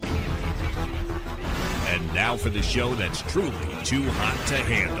Now for the show that's truly too hot to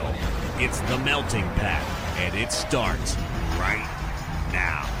handle. It's The Melting Pat, and it starts right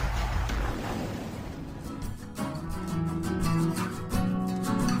now.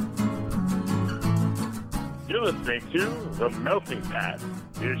 You're listening to The Melting Pat.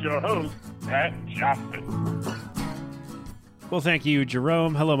 Here's your host, Pat Johnson. Well, thank you,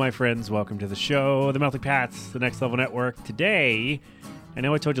 Jerome. Hello, my friends. Welcome to the show, The Melting Pats, the Next Level Network. Today, I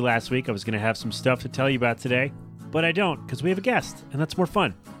know I told you last week I was going to have some stuff to tell you about today, but I don't, because we have a guest, and that's more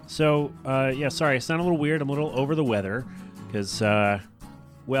fun. So, sorry, I sound a little weird. I'm a little over the weather, because,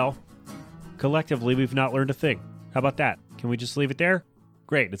 collectively, we've not learned a thing. How about that? Can we just leave it there?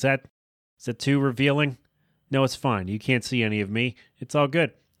 Great. Is that too revealing? No, it's fine. You can't see any of me. It's all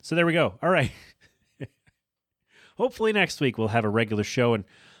good. So there we go. All right. Hopefully next week we'll have a regular show and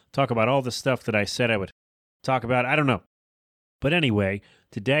talk about all the stuff that I said I would talk about. I don't know. But anyway,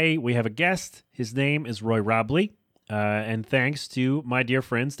 today we have a guest. His name is Roy Robley. And thanks to my dear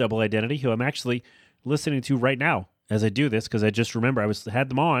friends, Double Identity, who I'm actually listening to right now as I do this, because I just remember I had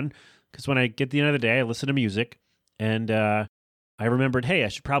them on, because when I get the end of the day, I listen to music, and I remembered, hey, I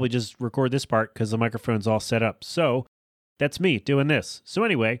should probably just record this part because the microphone's all set up. So that's me doing this. So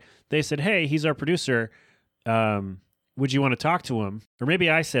anyway, they said, hey, he's our producer. Would you want to talk to him? Or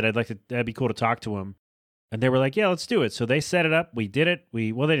maybe I said that'd be cool to talk to him. And they were like, yeah, let's do it. So they set it up. We did it.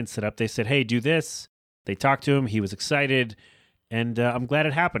 They didn't set up. They said, hey, do this. They talked to him. He was excited. And I'm glad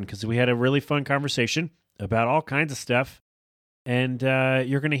it happened because we had a really fun conversation about all kinds of stuff. And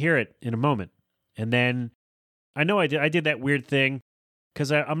you're going to hear it in a moment. And then I know I did that weird thing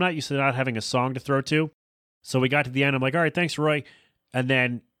because I'm not used to not having a song to throw to. So we got to the end. I'm like, all right, thanks, Roy. And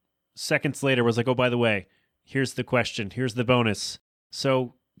then seconds later was like, oh, by the way, here's the question. Here's the bonus.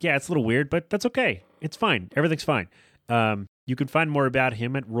 So yeah, it's a little weird, but that's okay. It's fine. Everything's fine. You can find more about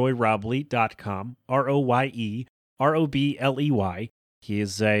him at royrobley.com, RoyRobley. He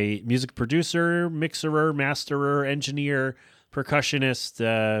is a music producer, mixerer, masterer, engineer,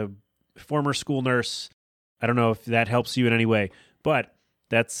 percussionist, former school nurse. I don't know if that helps you in any way, but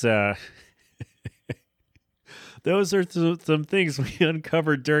that's those are some things we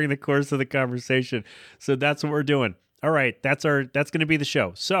uncovered during the course of the conversation. So that's what we're doing. All right, that's going to be the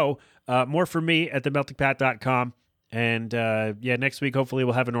show. So more for me at themeltingpat.com. And next week, hopefully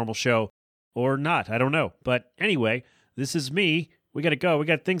we'll have a normal show or not. I don't know. But anyway, this is me. We got to go. We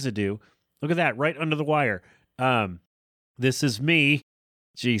got things to do. Look at that, right under the wire. This is me.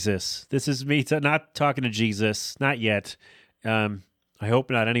 Jesus. This is me not talking to Jesus. Not yet. I hope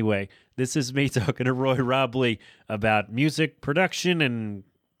not anyway. This is me talking to Roy Robley about music production, and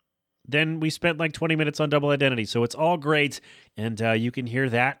then we spent like 20 minutes on Double Identity. So it's all great, and you can hear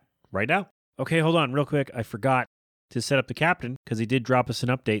that right now. Okay, hold on real quick. I forgot to set up the captain because he did drop us an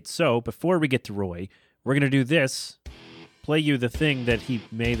update. So before we get to Roy, we're going to do this. Play you the thing that he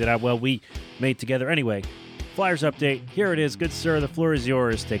made we made together. Anyway, Flyers update. Here it is. Good sir, the floor is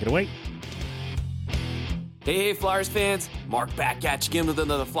yours. Take it away. Hey, Flyers fans. Mark back at you again with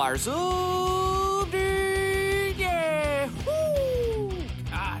another Flyers update. Yeah. Woo.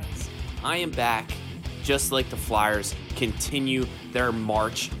 Guys, I am back just like the Flyers continue their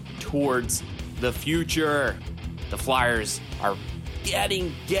march towards the future. The Flyers are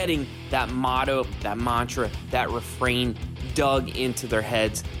getting that motto, that mantra, that refrain dug into their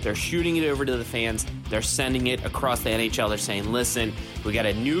heads. They're shooting it over to the fans. They're sending it across the NHL. They're saying, listen, we got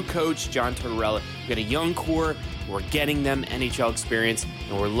a new coach, John Tortorella. We got a young core. We're getting them NHL experience,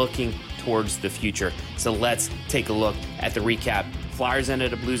 and we're looking towards the future. So let's take a look at the recap. Flyers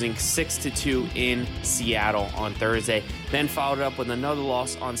ended up losing 6-2 in Seattle on Thursday, then followed up with another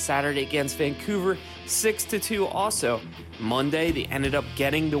loss on Saturday against Vancouver, 6-2 also. Monday, they ended up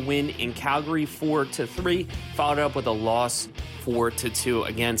getting the win in Calgary, 4-3, followed up with a loss 4-2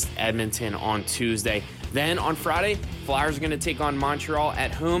 against Edmonton on Tuesday. Then on Friday, Flyers are going to take on Montreal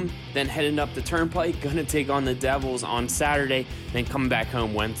at home, then heading up the Turnpike, going to take on the Devils on Saturday, then coming back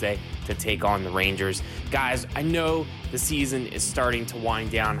home Wednesday to take on the Rangers. Guys, I know the season is starting to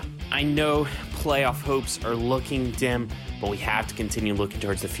wind down. I know playoff hopes are looking dim, but we have to continue looking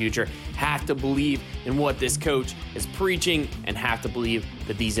towards the future, have to believe in what this coach is preaching, and have to believe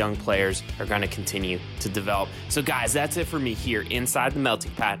that these young players are going to continue to develop. So guys, that's it for me here inside the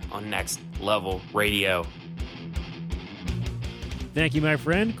Melting Pat on Next Level Radio. Thank you, my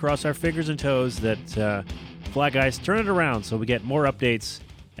friend. Cross our fingers and toes that Fly Guys turn it around so we get more updates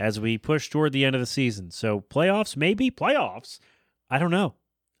as we push toward the end of the season. So playoffs, maybe? Playoffs? I don't know.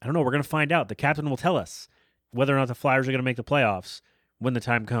 We're going to find out. The captain will tell us whether or not the Flyers are going to make the playoffs when the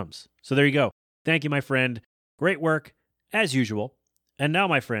time comes. So there you go. Thank you, my friend. Great work, as usual. And now,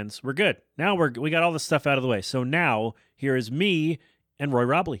 my friends, we're good. Now we got all this stuff out of the way. So now here is me and Roy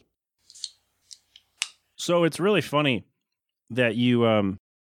Robley. So it's really funny that you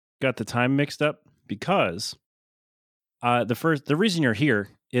got the time mixed up because the reason you're here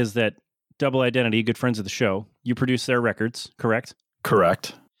is that Double Identity, good friends of the show, you produce their records, correct?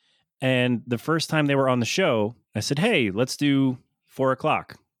 Correct. And the first time they were on the show, I said, hey, let's do 4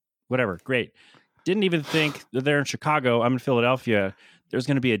 o'clock. Whatever. Great. Didn't even think that they're in Chicago. I'm in Philadelphia. There's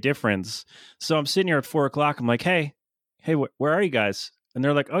going to be a difference. So I'm sitting here at 4 o'clock. I'm like, hey, where are you guys? And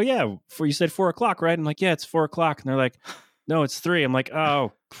they're like, oh, yeah, you said 4 o'clock, right? I'm like, yeah, it's 4 o'clock. And they're like, no, it's 3. I'm like,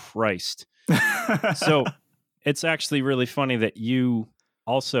 oh, Christ. So it's actually really funny that you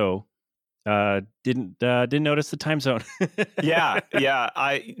also didn't notice the time zone. yeah. And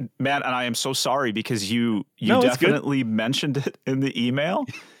I am so sorry because you No, it's definitely mentioned it in the email,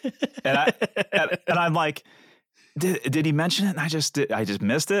 and I'm like, did he mention it? And I just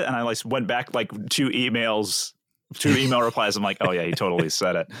missed it, and I like went back like 2 email replies. I'm like, oh yeah, he totally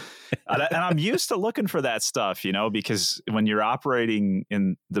said it, and I'm used to looking for that stuff, because when you're operating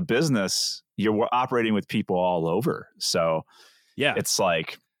in the business, you're operating with people all over, so yeah, it's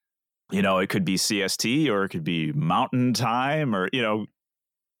like. It could be CST or it could be mountain time or,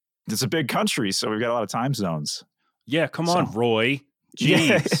 it's a big country. So we've got a lot of time zones. Yeah. Come on, Roy.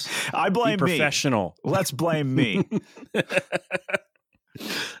 Yeah, Jeez. I blame Be professional. me. Let's blame me.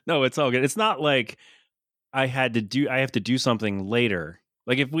 No, it's all good. It's not like I have to do something later.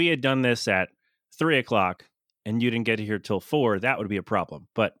 Like if we had done this at 3 o'clock and you didn't get here till 4, that would be a problem.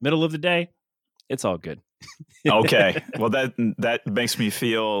 But middle of the day, it's all good. Okay. Well, that makes me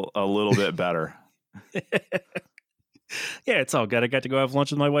feel a little bit better. Yeah, it's all good. I got to go have lunch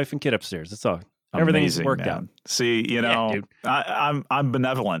with my wife and kid upstairs. It's all everything's Amazing, worked man. out. See, Dude. I'm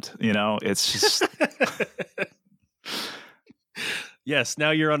benevolent. It's just Yes, now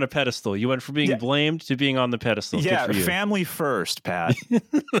you're on a pedestal. You went from being blamed to being on the pedestal. yeah. Good for you. Family first, Pat.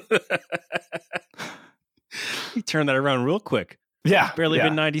 You turned that around real quick. Yeah, Barely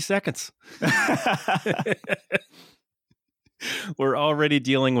been 90 seconds. We're already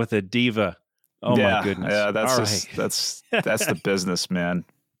dealing with a diva. Oh my goodness. Yeah, that's all right. that's the business, man.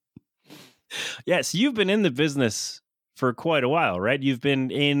 Yes, you've been in the business for quite a while, right? You've been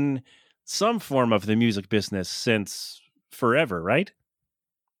in some form of the music business since forever, right?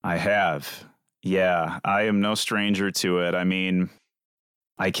 I have. Yeah, I am no stranger to it. I mean,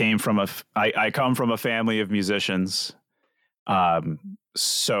 I come from a family of musicians.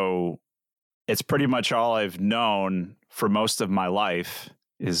 So it's pretty much all I've known for most of my life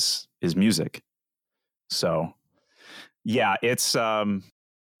is music. So yeah, it's one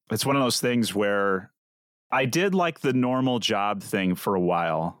of those things where I did like the normal job thing for a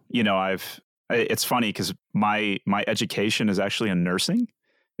while. It's funny because my education is actually in nursing.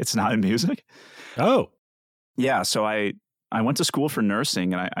 It's not in music. Oh, yeah. So I went to school for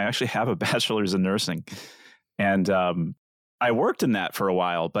nursing, and I actually have a bachelor's in nursing, and I worked in that for a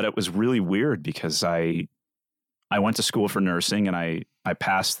while, but it was really weird because I went to school for nursing and I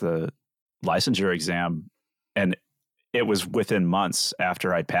passed the licensure exam, and it was within months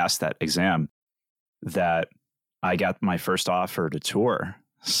after I passed that exam that I got my first offer to tour.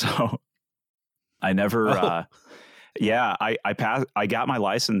 So I never, I got my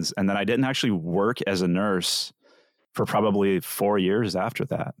license, and then I didn't actually work as a nurse for probably 4 years after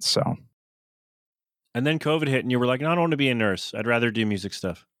that. So. And then COVID hit and you were like, no, I don't want to be a nurse. I'd rather do music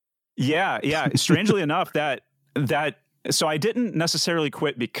stuff. Yeah. Strangely enough, so I didn't necessarily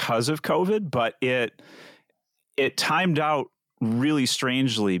quit because of COVID, but it timed out really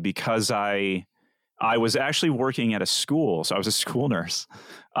strangely because I was actually working at a school. So I was a school nurse.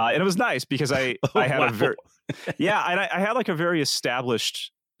 And it was nice because I had I had like a very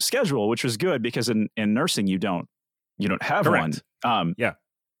established schedule, which was good because in nursing, you don't have Correct. one. Yeah.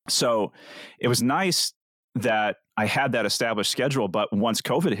 So it was nice that I had that established schedule, but once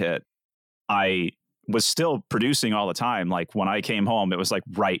COVID hit, I was still producing all the time. Like when I came home, it was like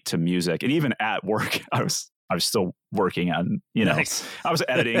right to music, and even at work, I was still working on, Nice. I was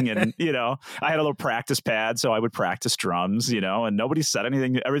editing, and I had a little practice pad, so I would practice drums, and nobody said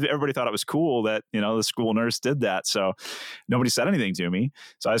anything. Everybody thought it was cool that the school nurse did that, so nobody said anything to me.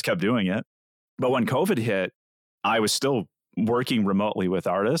 So I just kept doing it. But when COVID hit, I was still working remotely with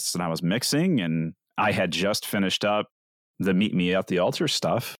artists, and I was mixing, and I had just finished up the Meet Me at the Altar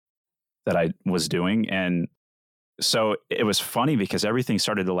stuff that I was doing. And so it was funny because everything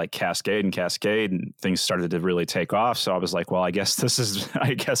started to like cascade and things started to really take off. So I was like, well, I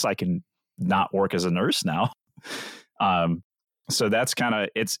guess I can not work as a nurse now. So that's kind of,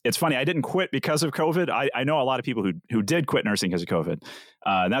 it's funny. I didn't quit because of COVID. I know a lot of people who did quit nursing because of COVID.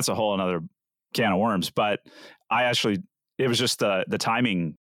 And that's a whole another can of worms. But it was just the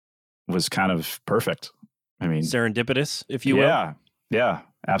timing was kind of perfect. I mean, serendipitous, if you will. Yeah,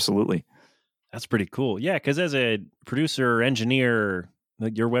 absolutely. That's pretty cool. Yeah, because as a producer or engineer,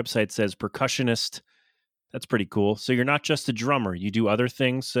 like your website says percussionist. That's pretty cool. So you're not just a drummer; you do other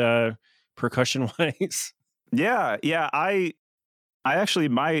things percussion wise. Yeah. I actually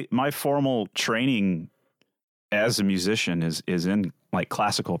my formal training as a musician is in like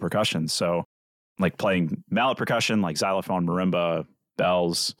classical percussion. So like playing mallet percussion, like xylophone, marimba,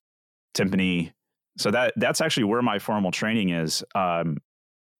 bells, timpani. So that's actually where my formal training is.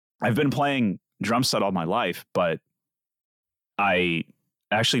 I've been playing drum set all my life, but I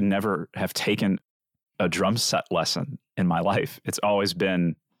actually never have taken a drum set lesson in my life. It's always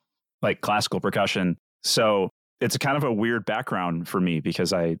been like classical percussion. So it's kind of a weird background for me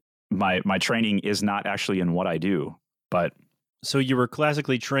because my training is not actually in what I do. But so you were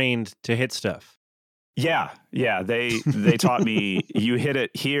classically trained to hit stuff. Yeah. They taught me you hit it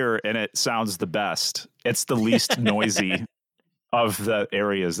here and it sounds the best. It's the least noisy of the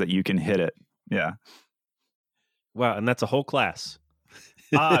areas that you can hit it. Yeah. Wow, and that's a whole class.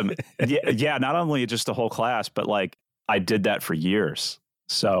 Yeah, not only just a whole class, but like I did that for years.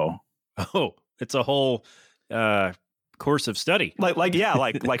 So it's a whole course of study. Like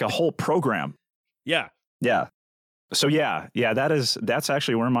a whole program. Yeah. So that's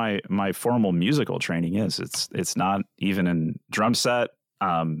actually where my formal musical training is. It's not even in drum set,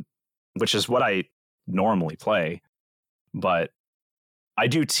 which is what I normally play, but I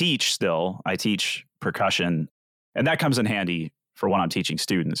do teach still. I teach percussion, and that comes in handy for when I'm teaching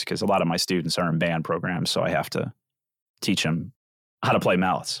students because a lot of my students are in band programs, so I have to teach them how to play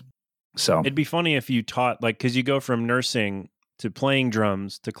mallets. So it'd be funny if you taught, like, because you go from nursing to playing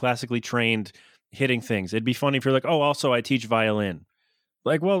drums to classically trained hitting things. It'd be funny if you're like, oh, also I teach violin.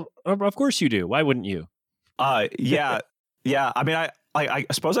 Like, well, of course you do. Why wouldn't you? Yeah. I mean, I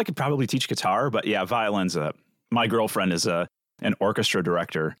suppose I could probably teach guitar, but yeah, violin's my girlfriend is an orchestra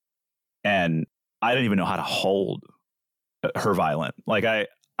director, and I didn't even know how to hold her violin. Like I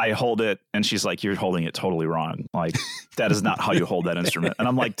hold it and she's like, you're holding it totally wrong. Like that is not how you hold that instrument. And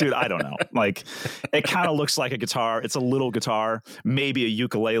I'm like, dude, I don't know. Like it kind of looks like a guitar. It's a little guitar, maybe a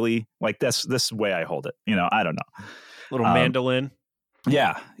ukulele. Like this way I hold it. I don't know. Little mandolin.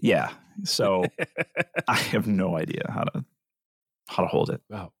 Yeah. So I have no idea how to hold it.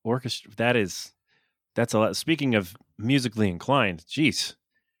 Wow. Orchestra. That's a lot. Speaking of musically inclined, geez,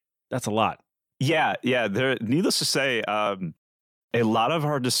 that's a lot. Yeah. Needless to say, a lot of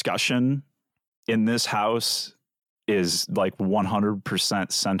our discussion in this house is like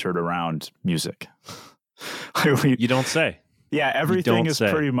 100% centered around music. You don't say. Yeah, everything is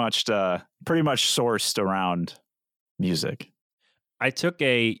pretty much sourced around music. I took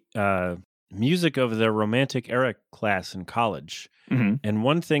a music of the Romantic Era class in college. Mm-hmm. And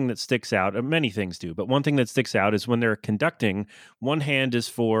one thing that sticks out, many things do, but one thing that sticks out is when they're conducting, one hand is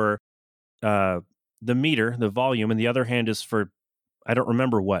for the meter, the volume, and the other hand is for I don't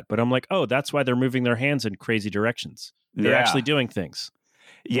remember what, but I'm like, oh, that's why they're moving their hands in crazy directions. They're actually doing things.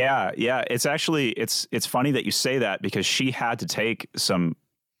 Yeah. It's actually, it's funny that you say that because she had to take some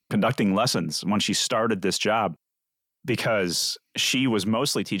conducting lessons when she started this job because she was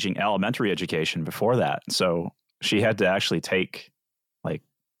mostly teaching elementary education before that. So she had to actually take like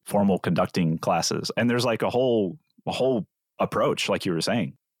formal conducting classes. And there's like a whole approach, like you were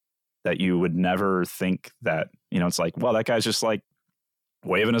saying, that you would never think that, it's like, well, that guy's just like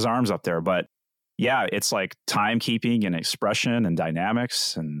waving his arms up there. But yeah, it's like timekeeping and expression and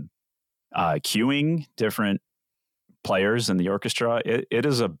dynamics and cueing different players in the orchestra. It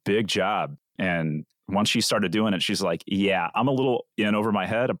is a big job. And once she started doing it, she's like, yeah, I'm a little in over my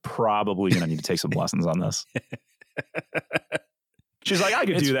head. I'm probably going to need to take some lessons on this. She's like, I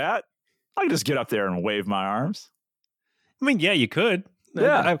could do that. I could just get up there and wave my arms. I mean, yeah, you could.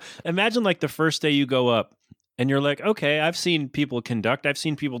 Yeah. Imagine like the first day you go up and you're like, okay, I've seen people conduct. I've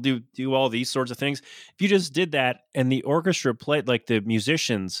seen people do all these sorts of things. If you just did that and the orchestra played, like the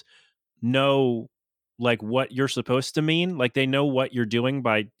musicians know like what you're supposed to mean, like they know what you're doing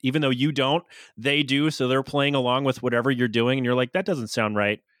by, even though you don't, they do. So they're playing along with whatever you're doing. And you're like, that doesn't sound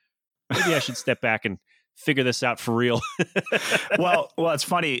right. Maybe I should step back and figure this out for real. Well, it's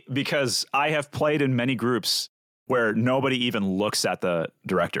funny because I have played in many groups where nobody even looks at the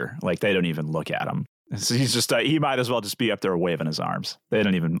director. Like they don't even look at him. So he's just, he might as well just be up there waving his arms. They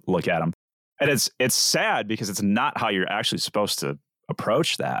don't even look at him. And it's sad because it's not how you're actually supposed to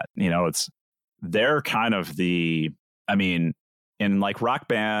approach that. They're kind of in like rock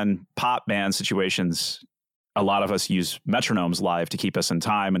band, pop band situations, a lot of us use metronomes live to keep us in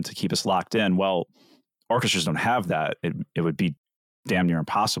time and to keep us locked in. Well, orchestras don't have that. It would be damn near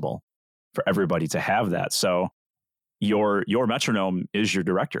impossible for everybody to have that. So your metronome is your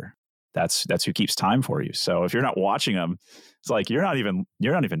director. That's who keeps time for you. So if you're not watching them, it's like you're not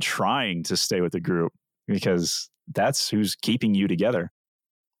even trying to stay with the group, because that's who's keeping you together.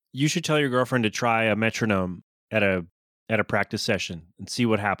 You should tell your girlfriend to try a metronome at a practice session and see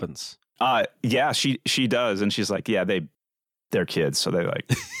what happens. Yeah, she does, and she's like, yeah, they're kids, so they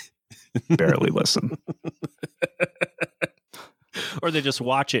like barely listen. Or they just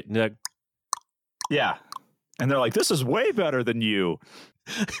watch it and they're like, yeah, and they're like, this is way better than you.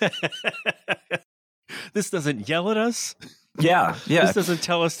 This doesn't yell at us. Yeah. This doesn't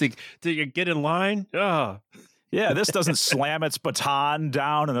tell us to get in line. Oh. Yeah, this doesn't slam its baton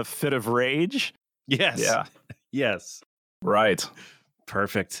down in a fit of rage. Yes. Yeah. Yes. Right.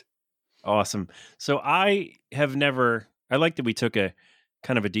 Perfect. Awesome. So I like that we took a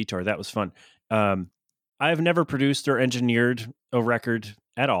kind of a detour. That was fun. I have never produced or engineered a record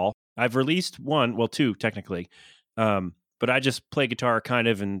at all. I've released two technically. But I just play guitar kind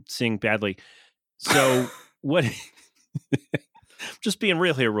of and sing badly. So what, just being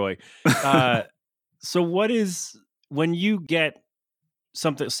real here, Roy. So what is, when you get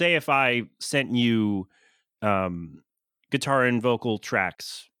something, say if I sent you guitar and vocal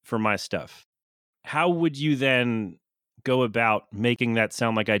tracks for my stuff, how would you then go about making that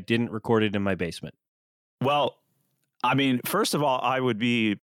sound like I didn't record it in my basement? Well, I mean, first of all, I would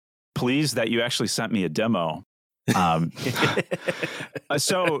be pleased that you actually sent me a demo.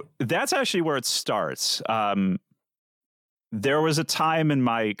 So that's actually where it starts. There was a time in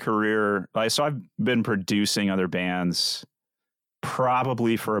my career, so I've been producing other bands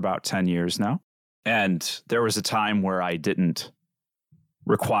probably for about 10 years now. And there was a time where I didn't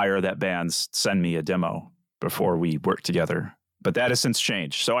require that bands send me a demo before we worked together. But that has since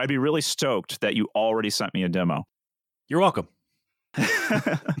changed. So I'd be really stoked that you already sent me a demo. You're welcome.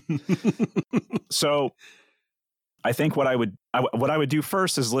 So I think what I would do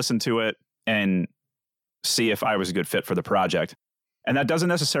first is listen to it and see if I was a good fit for the project. And that doesn't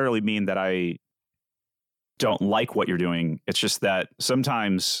necessarily mean that I don't like what you're doing. It's just that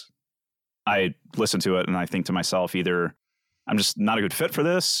sometimes I listen to it and I think to myself, either I'm just not a good fit for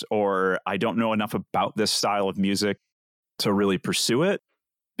this, or I don't know enough about this style of music to really pursue it,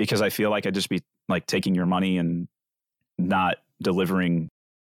 because I feel like I'd just be like taking your money and not delivering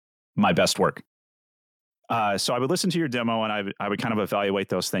my best work. So I would listen to your demo and I would kind of evaluate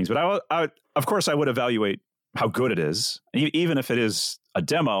those things. But I would, of course, I would evaluate how good it is. Even if it is a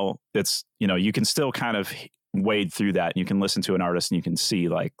demo, it's, you can still kind of wade through that. And you can listen to an artist and you can see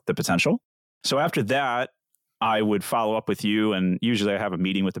like the potential. So after that, I would follow up with you, and usually I have a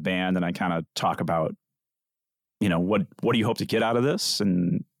meeting with the band and I kind of talk about, what do you hope to get out of this?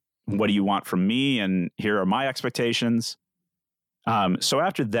 And what do you want from me? And here are my expectations. So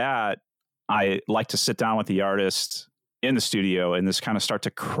after that, I like to sit down with the artist in the studio and just kind of start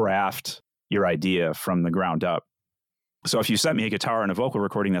to craft your idea from the ground up. So if you sent me a guitar and a vocal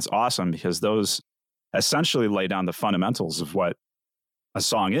recording, that's awesome, because those essentially lay down the fundamentals of what a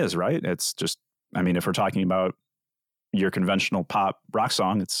song is, right? It's just, if we're talking about your conventional pop rock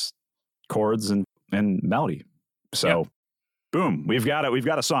song, it's chords and melody. So boom, we've got it. We've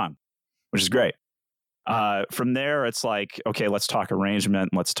got a song, which is great. From there, it's like, okay, let's talk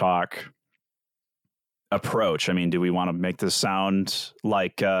arrangement. Let's talk approach. Do we want to make this sound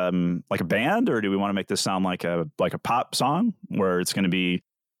like a band, or do we want to make this sound like a pop song where it's going to be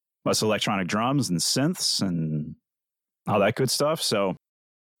less electronic drums and synths and all that good stuff? So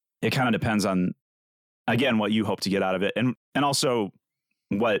it kind of depends on, again, what you hope to get out of it, and also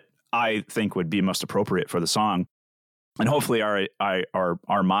what I think would be most appropriate for the song. And hopefully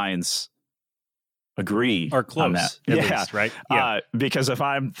our minds agree, or close on that. At least, right? Yeah. Because if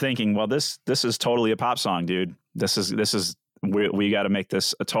I'm thinking, well, this is totally a pop song, dude. This is we got to make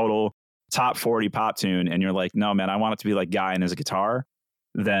this a total top 40 pop tune, and you're like, no, man, I want it to be like Guy and his guitar.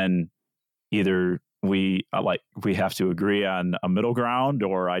 Then either we have to agree on a middle ground,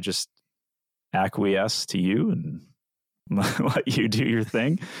 or I just acquiesce to you and let you do your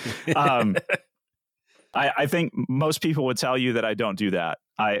thing. I think most people would tell you that I don't do that.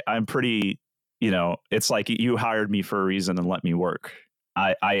 I'm pretty, it's like you hired me for a reason and let me work.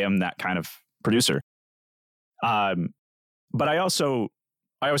 I am that kind of producer. But I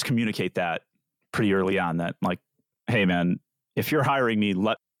always communicate that pretty early on, that like, hey man, if you're hiring me,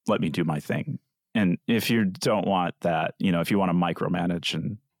 let me do my thing. And if you don't want that, if you want to micromanage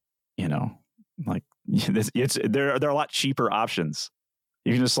and, there are a lot cheaper options.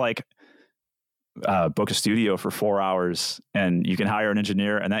 You can just like book a studio for 4 hours, and you can hire an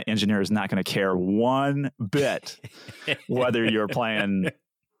engineer, and that engineer is not going to care one bit whether you're playing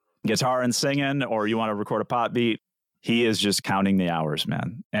guitar and singing or you want to record a pop beat. He is just counting the hours,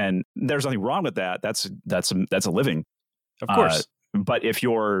 man. And there's nothing wrong with that. That's a living, Of course. But if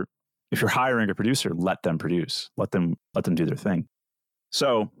you're hiring a producer, let them produce. Let them do their thing.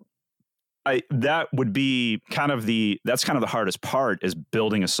 So that would be that's kind of the hardest part, is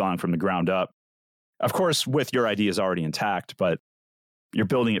building a song from the ground up. Of course, with your ideas already intact, but you're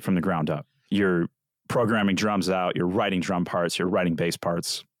building it from the ground up. You're programming drums out. You're writing drum parts. You're writing bass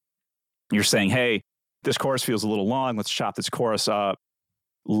parts. You're saying, hey, this chorus feels a little long. Let's chop this chorus up.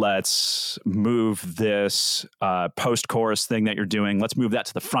 Let's move this post-chorus thing that you're doing. Let's move that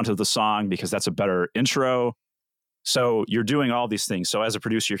to the front of the song because that's a better intro. So you're doing all these things. So as a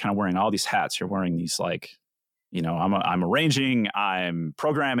producer, you're kind of wearing all these hats. You're wearing these I'm arranging, I'm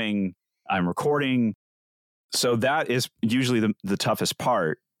programming, I'm recording. So that is usually the toughest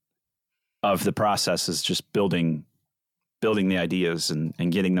part of the process, is just building the ideas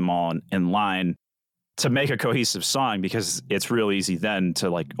and getting them all in line to make a cohesive song, because it's real easy then to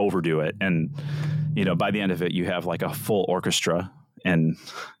like overdo it. And, by the end of it, you have like a full orchestra, and,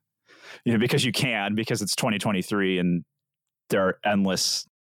 because it's 2023 and there are endless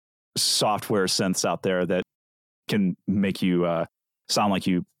software synths out there that can make you sound like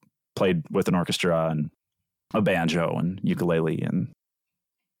you played with an orchestra and a banjo and ukulele and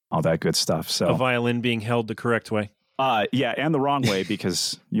all that good stuff. So a violin being held the correct way. Yeah, and the wrong way,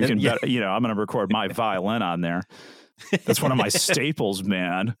 because you can bet, I'm going to record my violin on there. That's one of my staples,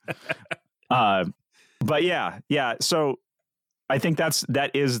 man. But yeah. So I think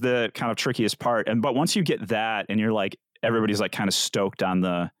that is the kind of trickiest part. But once you get that, and you're like, everybody's like kind of stoked on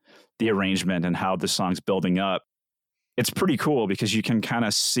the arrangement and how the song's building up, it's pretty cool, because you can kind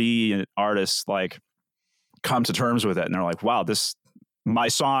of see an artist like come to terms with it, and they're like, wow, my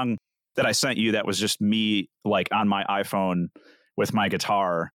song that I sent you, that was just me like on my iPhone with my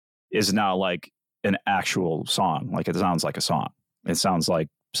guitar, is now like an actual song. Like, it sounds like a song. It sounds like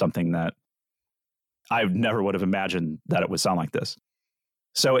something that I never would have imagined that it would sound like this.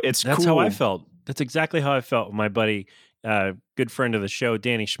 So that's cool. That's how I felt. That's exactly how I felt with my buddy, good friend of the show,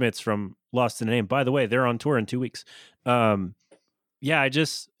 Danny Schmitz from Lost in a Name. By the way, they're on tour in 2 weeks. It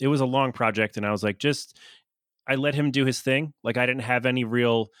was a long project, and I was like, I let him do his thing. Like, I didn't have any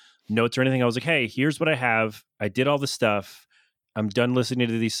real notes or anything. I was like, hey, here's what I have. I did all the stuff. I'm done listening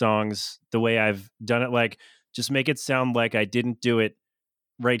to these songs the way I've done it. Like, just make it sound like I didn't do it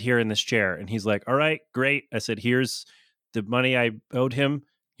right here in this chair. And he's like, all right, great. I said, here's the money I owed him.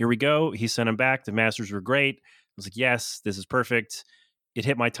 Here we go. He sent them back. The masters were great. I was like, yes, this is perfect. It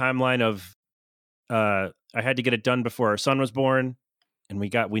hit my timeline of, I had to get it done before our son was born. And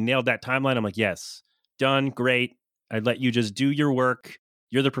we nailed that timeline. I'm like, yes, done. Great. I'd let you just do your work.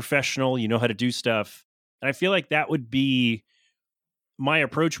 You're the professional. You know how to do stuff. And I feel like that would be, my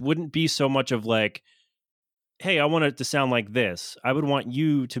approach wouldn't be so much of like, hey, I want it to sound like this. I would want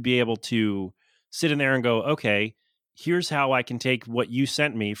you to be able to sit in there and go, okay, here's how I can take what you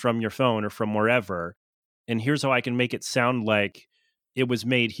sent me from your phone or from wherever, and here's how I can make it sound like it was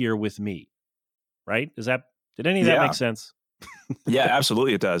made here with me. Right? Did any of that make sense? Yeah,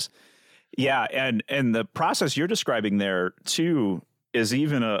 absolutely it does. Yeah, and the process you're describing there too is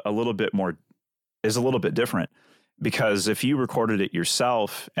even a little bit different, because if you recorded it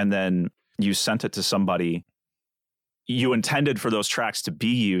yourself and then you sent it to somebody, you intended for those tracks to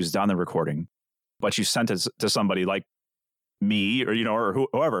be used on the recording, but you sent it to somebody like me or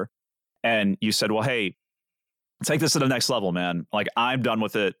whoever, and you said, well, hey, take this to the next level, man. Like, I'm done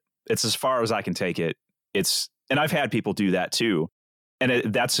with it. It's as far as I can take it. And I've had people do that too.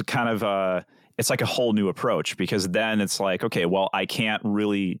 And that's kind of it's like a whole new approach, because then it's like, okay, well,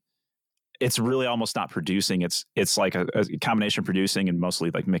 it's really almost not producing. It's like a combination of producing and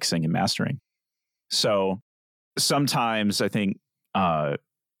mostly like mixing and mastering. So sometimes I think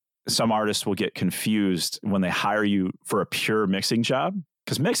some artists will get confused when they hire you for a pure mixing job,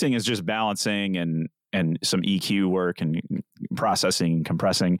 because mixing is just balancing and some EQ work and processing and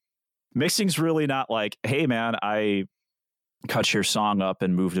compressing. Mixing's really not like, hey man, I cut your song up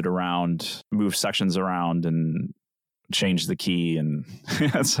and moved it around, moved sections around and changed the key, and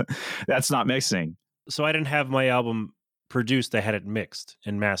that's not mixing. So I didn't have my album produced, I had it mixed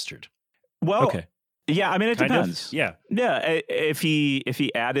and mastered. Well, okay. Yeah, I mean, it depends. Yeah. If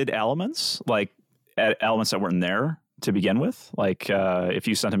he added elements, like elements that weren't there to begin with, like if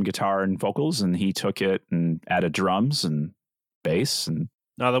you sent him guitar and vocals and he took it and added drums and bass, and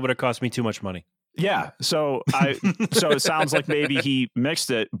no, that would have cost me too much money. Yeah. So so it sounds like maybe he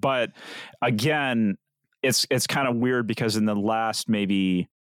mixed it, but again, it's kind of weird because in the last maybe,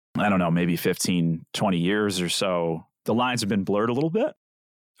 I don't know, maybe 15, 20 years or so, the lines have been blurred a little bit.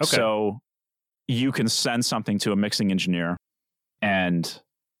 Okay. So you can send something to a mixing engineer and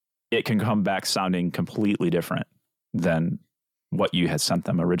it can come back sounding completely different than what you had sent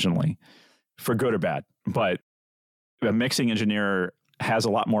them originally, for good or bad. But a mixing engineer has a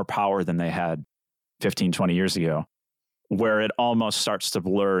lot more power than they had 15, 20 years ago, where it almost starts to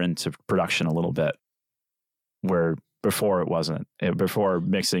blur into production a little bit, where before it wasn't. Before,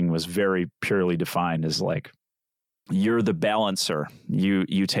 mixing was very purely defined as like, you're the balancer.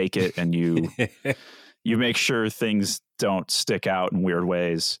 You take it and you make sure things don't stick out in weird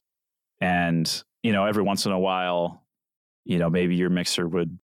ways. And, every once in a while, maybe your mixer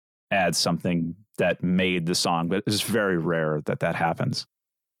would add something that made the song, but it's very rare that happens.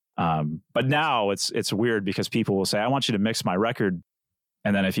 But now it's weird because people will say, I want you to mix my record.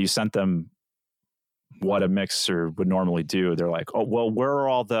 And then if you sent them what a mixer would normally do, they're like, oh, well,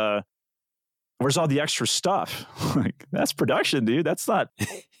 where's all the extra stuff? Like, that's production, dude. That's not.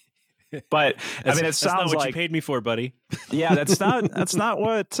 But I mean, it sounds not what like you paid me for, buddy. Yeah, that's not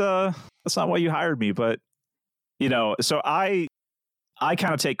what you hired me. But so I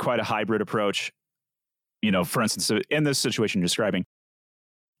kind of take quite a hybrid approach. For instance, in this situation you're describing,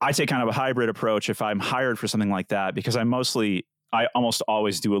 I take kind of a hybrid approach if I'm hired for something like that, because I almost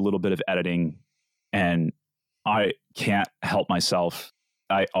always do a little bit of editing, and I can't help myself.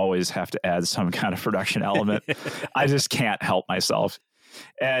 I always have to add some kind of production element. I just can't help myself.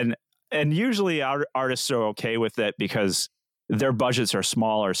 And usually our artists are okay with it because their budgets are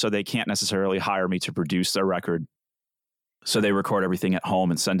smaller, so they can't necessarily hire me to produce their record. So they record everything at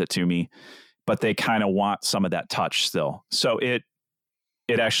home and send it to me, but they kind of want some of that touch still. So it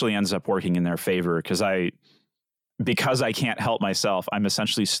actually ends up working in their favor because I can't help myself, I'm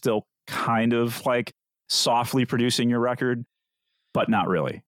essentially still kind of like softly producing your record, but not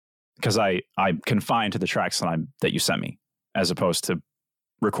really, because I'm confined to the tracks that you sent me, as opposed to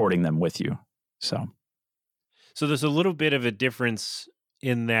recording them with you. So there's a little bit of a difference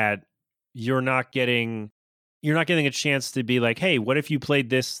in that you're not getting a chance to be like, hey, what if you played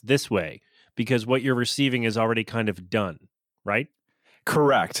this way? Because what you're receiving is already kind of done, right?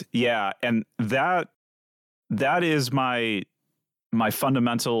 Correct. Yeah. And that is my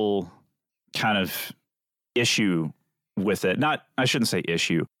fundamental kind of issue with it. I shouldn't say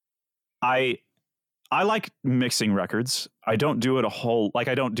issue. I like mixing records. I don't do it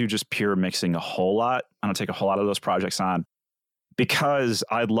I don't do just pure mixing a whole lot. I don't take a whole lot of those projects on because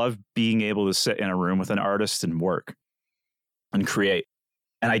I love being able to sit in a room with an artist and work and create.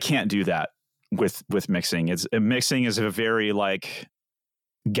 And I can't do that with mixing. Mixing is a very like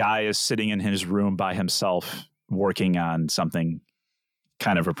guy is sitting in his room by himself working on something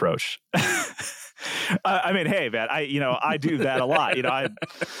kind of approach. I mean, hey, man, I do that a lot,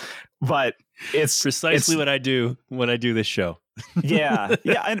 but it's precisely what I do when I do this show. Yeah.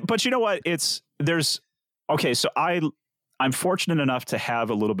 But you know what? So I'm fortunate enough to have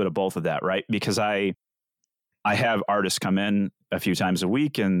a little bit of both of that, right? Because I have artists come in a few times a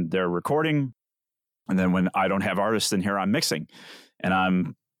week and they're recording. And then when I don't have artists in here, I'm mixing and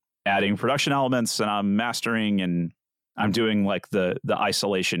I'm adding production elements and I'm mastering and I'm doing like the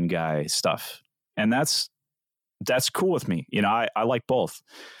isolation guy stuff. And that's cool with me. I like both.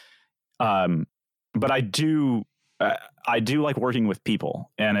 But I do like working with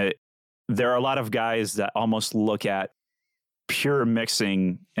people, and there are a lot of guys that almost look at pure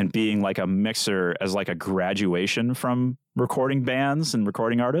mixing and being like a mixer as like a graduation from recording bands and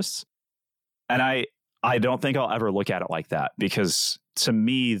recording artists. And I don't think I'll ever look at it like that, because to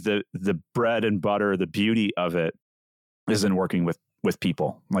me, the bread and butter, the beauty of it is in working with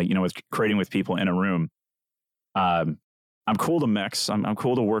people, like, with creating with people in a room. I'm cool to mix. I'm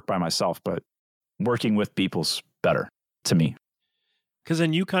cool to work by myself, but working with people's better to me. Because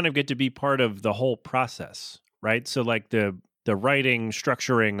then you kind of get to be part of the whole process, right? So like the writing,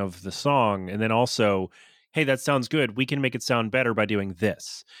 structuring of the song, and then also, hey, that sounds good. We can make it sound better by doing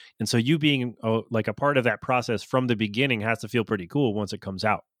this. And so you being like a part of that process from the beginning has to feel pretty cool once it comes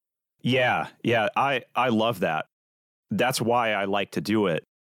out. Yeah. I love that. That's why I like to do it,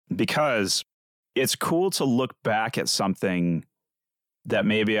 because it's cool to look back at something that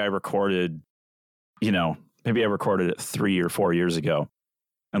maybe I recorded, maybe I recorded it 3 or 4 years ago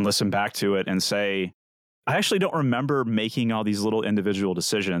and listen back to it and say, I actually don't remember making all these little individual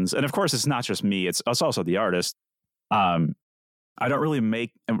decisions. And of course, it's not just me. It's also the artist. I don't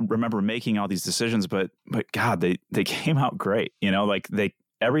really remember making all these decisions, but God, they came out great. Like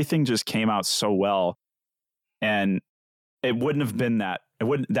everything just came out so well. And it wouldn't have been that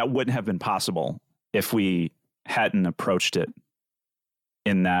wouldn't have been possible if we hadn't approached it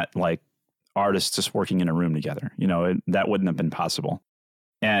in that like artists just working in a room together. That wouldn't have been possible.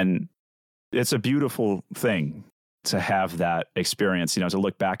 And it's a beautiful thing to have that experience, to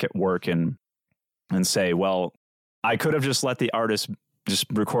look back at work and say, well, I could have just let the artists just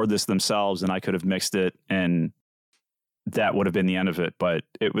record this themselves and I could have mixed it and that would have been the end of it. But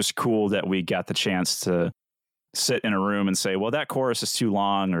it was cool that we got the chance to sit in a room and say, well, that chorus is too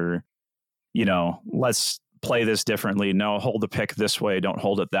long, or, let's play this differently. No, hold the pick this way. Don't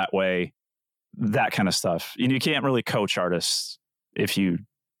hold it that way. That kind of stuff. You can't really coach artists if you're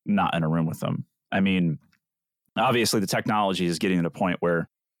not in a room with them. I mean, obviously the technology is getting to the point where,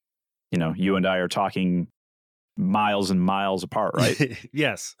 you and I are talking miles and miles apart, right?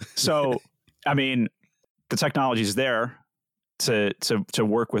 Yes. So, I mean, the technology is there to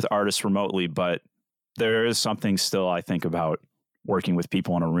work with artists remotely, but there is something still, I think, about working with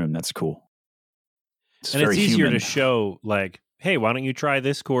people in a room that's cool. It's easier to show, like, hey, why don't you try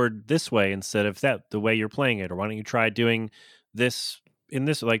this chord this way instead of the way you're playing it? Or why don't you try doing this in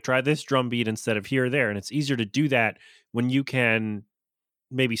this, like try this drum beat instead of here or there? And it's easier to do that when you can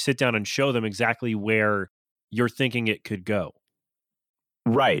maybe sit down and show them exactly where you're thinking it could go.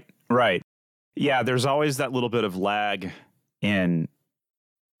 Right. Yeah, there's always that little bit of lag in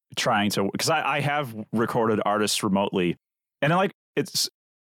trying to, because I have recorded artists remotely, and it's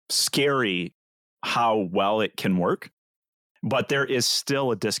scary how well it can work, but there is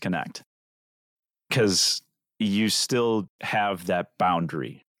still a disconnect because you still have that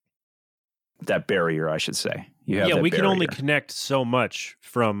boundary, that barrier, I should say. We can only connect so much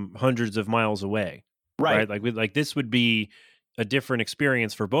from hundreds of miles away. Right? Like this would be a different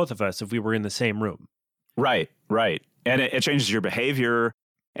experience for both of us if we were in the same room. Right. And it changes your behavior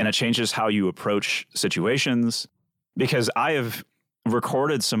and it changes how you approach situations, because I have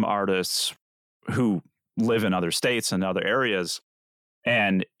recorded some artists who live in other states and other areas,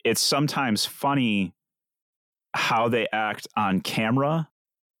 and it's sometimes funny how they act on camera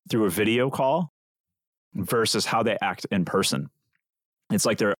through a video call versus how they act in person. It's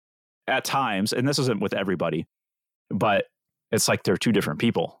like they're at times, and this isn't with everybody, but it's like they're two different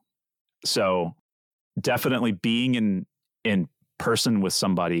people. So definitely being in person with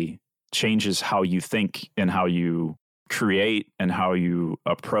somebody changes how you think and how you create and how you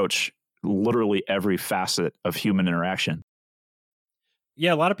approach literally every facet of human interaction.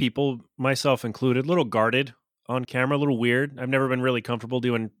 Yeah, a lot of people, myself included, a little guarded on camera, a little weird. I've never been really comfortable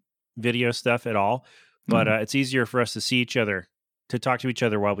doing video stuff at all, but it's easier for us to see each other, to talk to each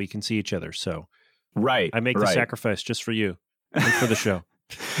other while we can see each other. So I make the sacrifice just for you and for the show.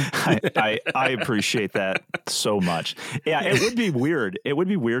 I appreciate that so much. Yeah, it would be weird. It would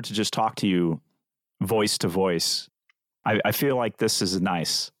be weird to just talk to you voice to voice. I feel like this is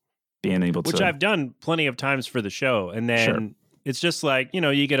nice, being able to. Which I've done plenty of times for the show. And then it's just like,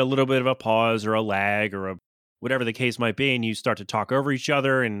 you get a little bit of a pause or a lag or whatever the case might be, and you start to talk over each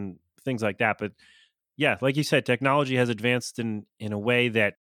other and things like that. But yeah, like you said, technology has advanced in a way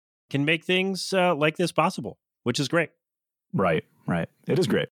that can make things like this possible, which is great. Right. It is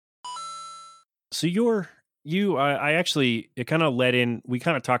great. So I actually, it kind of led in, we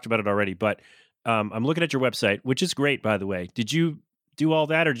kind of talked about it already, but I'm looking at your website, which is great, by the way. Did you do all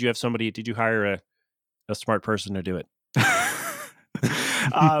that, or did you hire a smart person to do it?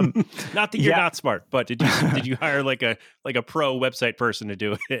 Not that you're not smart, but did you hire like a pro website person to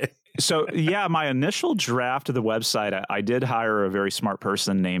do it? So yeah, my initial draft of the website, I did hire a very smart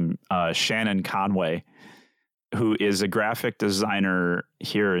person named Shannon Conway, who is a graphic designer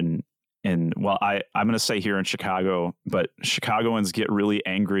here I'm going to say here in Chicago, but Chicagoans get really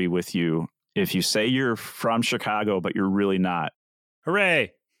angry with you if you say you're from Chicago, but you're really not.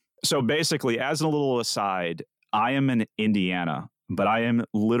 Hooray. So basically, as a little aside, I am in Indiana, but I am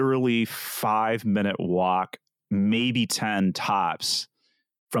literally 5-minute walk, maybe 10 tops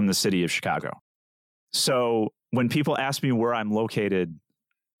from the city of Chicago. So when people ask me where I'm located,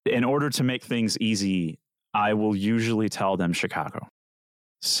 in order to make things easy, I will usually tell them Chicago.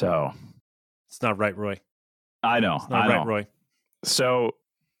 So it's not right, Roy. I know. It's not right, Roy. So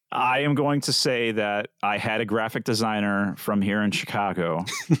I am going to say that I had a graphic designer from here in Chicago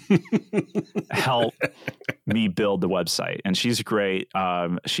help me build the website. And she's great.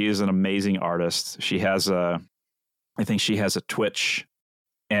 She is an amazing artist. I think she has a Twitch,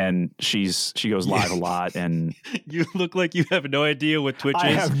 and she goes live a lot. And you look like you have no idea what Twitch is. I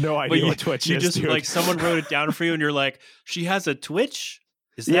have no idea what Twitch is. You just dude. Like someone wrote it down for you, and you're like, she has a Twitch?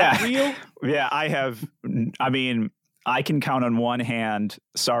 Is that real? Yeah, I have. I mean, I can count on one hand,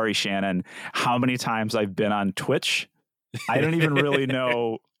 sorry, Shannon, how many times I've been on Twitch. I don't even really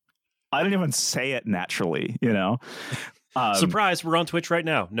know. I don't even say it naturally, you know? Surprise, we're on Twitch right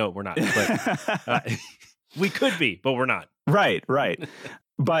now. No, we're not. But, we could be, but we're not. Right.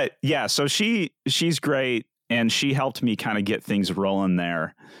 But yeah, so she's great. And she helped me kind of get things rolling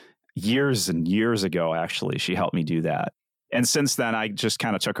there years and years ago, actually. She helped me do that. And since then, I just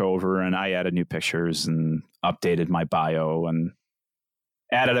kind of took over and I added new pictures and updated my bio and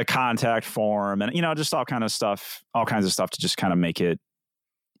added a contact form and, just all kinds of stuff to just kind of make it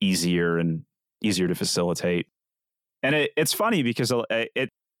easier to facilitate. And it's funny because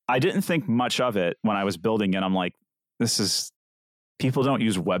I didn't think much of it when I was building it. I'm like, people don't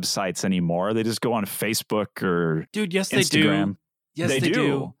use websites anymore. They just go on Facebook or dude. Yes, Instagram. They do. Yes, they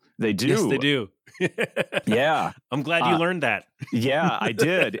do. They do. Yes, they do. Yeah. I'm glad you learned that. Yeah, I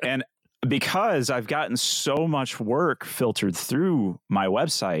did. And because I've gotten so much work filtered through my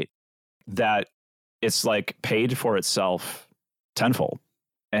website that it's like paid for itself tenfold.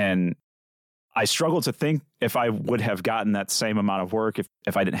 And I struggle to think if I would have gotten that same amount of work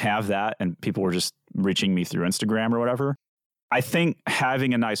if I didn't have that and people were just reaching me through Instagram or whatever. I think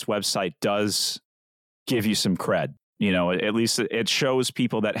having a nice website does give you some cred. At least it shows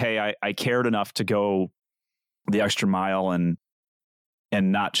people that, hey, I cared enough to go the extra mile and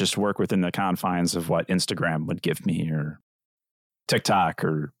not just work within the confines of what Instagram would give me or TikTok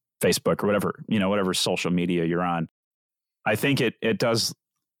or Facebook or whatever social media you're on. I think it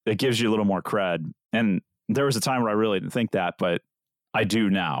gives you a little more cred. And there was a time where I really didn't think that, but I do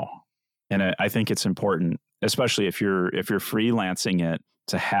now. And I think it's important, especially if you're freelancing it,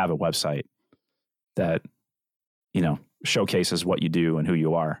 to have a website that, showcases what you do and who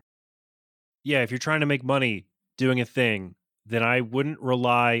you are. Yeah, if you're trying to make money doing a thing, then I wouldn't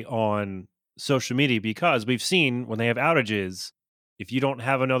rely on social media because we've seen when they have outages, if you don't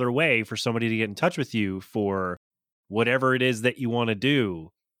have another way for somebody to get in touch with you for whatever it is that you want to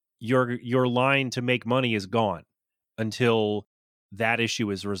do, your line to make money is gone until that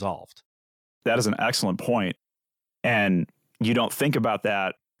issue is resolved. That is an excellent point. And you don't think about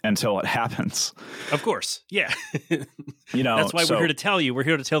that until it happens. Of course. Yeah. That's why we're here to tell you. We're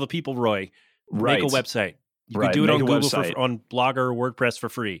here to tell the people, Roy, make a website. You can do it on Google on Blogger or WordPress for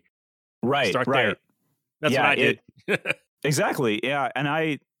free. Right. Start there. That's what I did. Exactly. Yeah.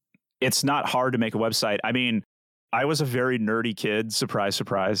 And it's not hard to make a website. I mean, I was a very nerdy kid. Surprise,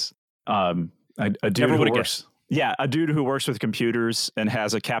 surprise. A dude Never who would have works. guessed. Yeah, a dude who works with computers and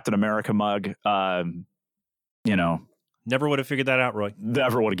has a Captain America mug. Never would have figured that out, Roy.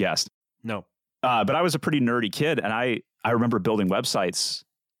 Never would have guessed. No. But I was a pretty nerdy kid, and I remember building websites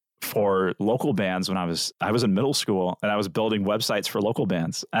for local bands when I was in middle school, and I was building websites for local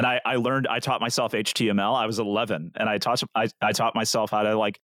bands. And I taught myself HTML. I was 11, and I taught myself how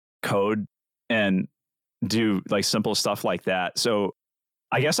to code and do simple stuff like that. So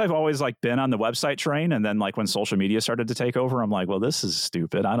I guess I've always been on the website train. And then when social media started to take over, I'm like, well, this is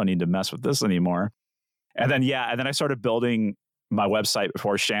stupid. I don't need to mess with this anymore. And then I started building my website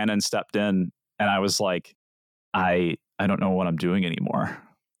before Shannon stepped in, and I was like, I don't know what I'm doing anymore.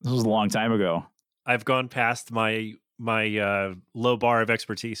 This was a long time ago. I've gone past my low bar of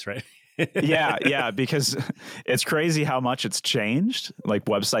expertise, right? Yeah, because it's crazy how much it's changed.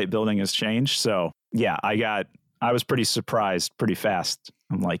 Website building has changed. So yeah, I was pretty surprised pretty fast.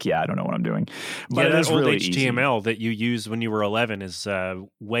 I'm like, I don't know what I'm doing. But that old really HTML easy. that you used when you were 11 is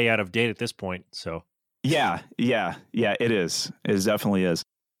way out of date at this point. So yeah, it is. It definitely is.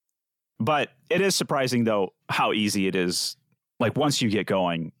 But it is surprising though how easy it is. Once you get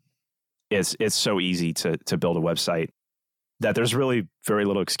going, it's so easy to build a website that there's really very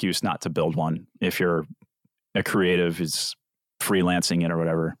little excuse not to build one if you're a creative who's freelancing it or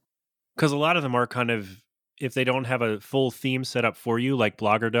whatever. Because a lot of them are kind of, if they don't have a full theme set up for you, like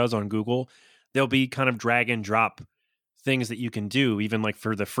Blogger does on Google, they'll be kind of drag and drop things that you can do, even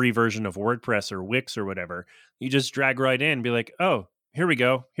for the free version of WordPress or Wix or whatever. You just drag right in and be like, oh, here we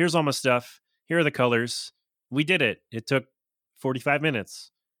go. Here's all my stuff. Here are the colors. We did it. It took 45 minutes.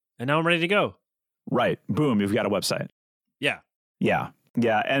 And now I'm ready to go. Right. Boom. You've got a website. Yeah. Yeah.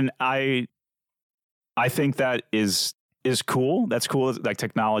 And I think that is cool. That's cool.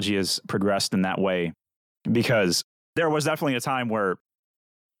 Technology has progressed in that way, because there was definitely a time where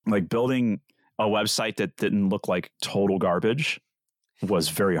building a website that didn't look like total garbage was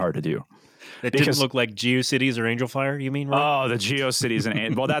very hard to do. It didn't look like GeoCities or Angelfire, you mean, right? Oh, the GeoCities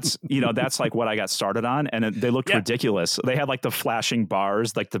and well, that's that's what I got started on, and they looked ridiculous. They had the flashing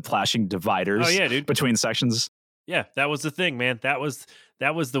bars, the flashing dividers. Oh yeah, dude. Between sections. Yeah, that was the thing, man. That was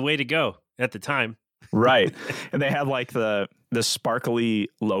the way to go at the time. Right. And they had like the sparkly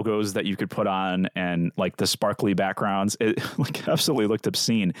logos that you could put on and like the sparkly backgrounds. It like absolutely looked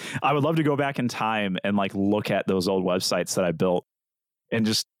obscene. I would love to go back in time and like look at those old websites that I built and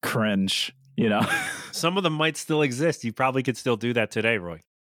just cringe, you know. Some of them might still exist. You probably could still do that today, Roy.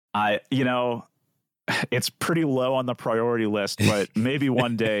 It's pretty low on the priority list, but maybe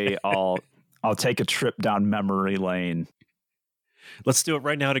one day I'll take a trip down memory lane. Let's do it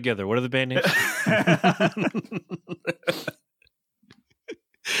right now together. What are the band names?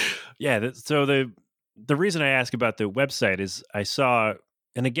 Yeah. So the reason I ask about the website is I saw,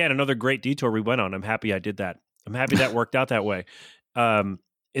 and again, another great detour we went on. I'm happy I did that. I'm happy that worked out that way.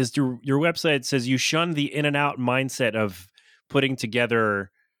 Is your website says you shun the in and out mindset of putting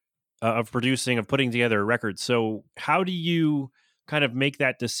together, of putting together records. So how do you kind of make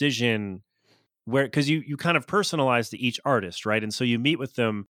that decision? Because you kind of personalize to each artist, right? And so you meet with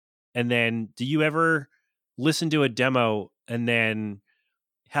them, and then do you ever listen to a demo and then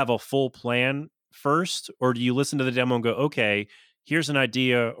have a full plan first? Or do you listen to the demo and go, okay, here's an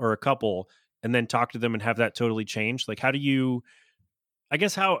idea or a couple, and then talk to them and have that totally change? Like, how do you, I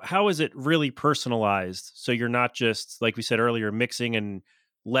guess, how is it really personalized? So you're not just, like we said earlier, mixing and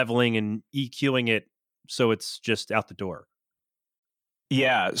leveling and EQing it so it's just out the door.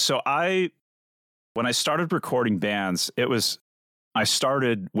 Yeah. So when I started recording bands, I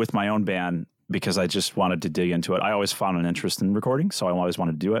started with my own band because I just wanted to dig into it. I always found an interest in recording, so I always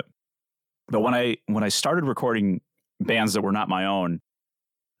wanted to do it. But when I started recording bands that were not my own,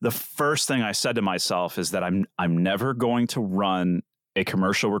 the first thing I said to myself is that I'm never going to run a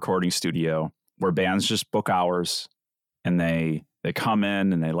commercial recording studio where bands just book hours and they come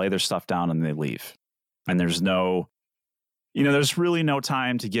in and they lay their stuff down and they leave. And there's really no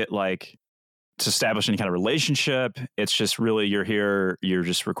time to get to establish any kind of relationship. It's just really, you're here, you're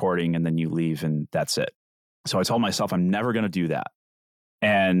just recording, and then you leave, and that's it. So I told myself I'm never going to do that.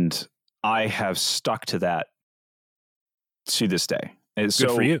 And I have stuck to that to this day. Good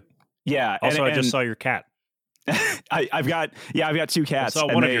for you. Yeah. Also, I just saw your cat. I've got two cats. I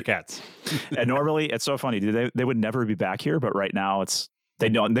saw one of your cats. And normally, it's so funny. They would never be back here, but right now they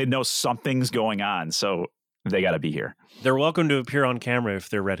know something's going on, so they got to be here. They're welcome to appear on camera if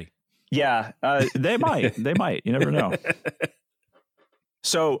they're ready. Yeah, they might. They might. You never know.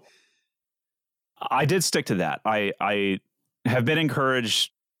 So I did stick to that. I have been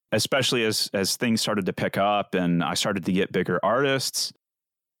encouraged, especially as things started to pick up and I started to get bigger artists,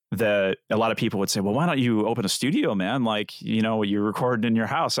 that a lot of people would say, well, why don't you open a studio, man? Like, you're recording in your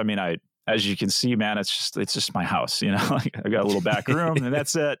house. I mean, as you can see, man, it's just my house, like I've got a little back room and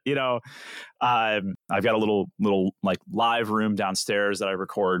that's it. I've got a little like live room downstairs that I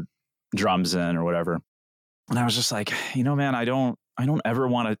record drums in or whatever. And I was just like, man, I don't ever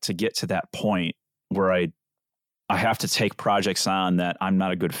want it to get to that point where I have to take projects on that I'm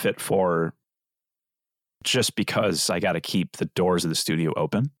not a good fit for just because I got to keep the doors of the studio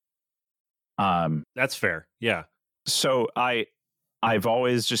open. That's fair. Yeah. So I've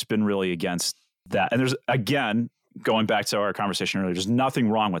always just been really against that. And there's, again, going back to our conversation earlier, there's nothing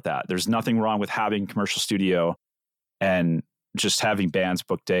wrong with that. There's nothing wrong with having a commercial studio and just having bands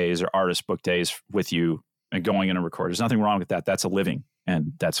book days or artists book days with you and going in and record. There's nothing wrong with that. That's a living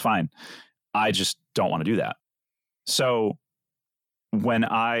and that's fine. I just don't want to do that. So when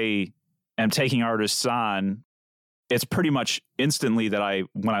I am taking artists on, it's pretty much instantly that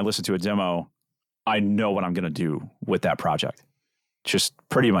when I listen to a demo, I know what I'm going to do with that project, just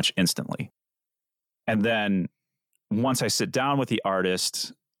pretty much instantly. And then once I sit down with the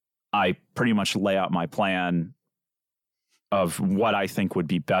artist, I pretty much lay out my plan of what I think would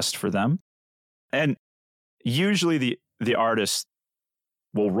be best for them. And usually the artist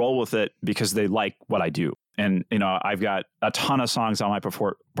will roll with it because they like what I do. And, I've got a ton of songs on my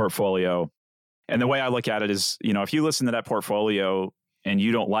portfolio. And the way I look at it is, if you listen to that portfolio and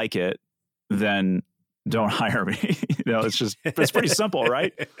you don't like it, then don't hire me. It's pretty simple,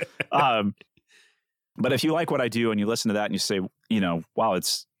 right? But if you like what I do and you listen to that and you say, wow,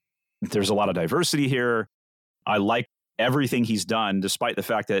 there's a lot of diversity here. I like everything he's done, despite the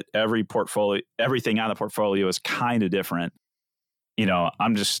fact that everything on the portfolio is kind of different.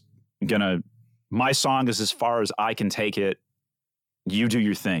 I'm just my song is as far as I can take it. You do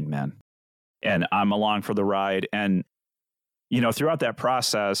your thing, man. And I'm along for the ride. And, throughout that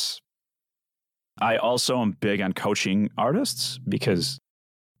process, I also am big on coaching artists because,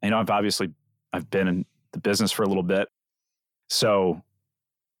 I've been in the business for a little bit. So,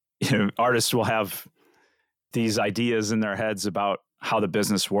 artists will have these ideas in their heads about how the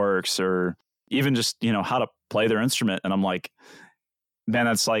business works or even just, how to play their instrument. And I'm like, man,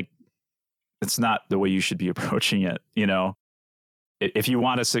 that's like it's not the way you should be approaching it. You know, if you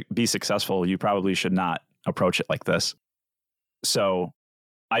want to be successful, you probably should not approach it like this. So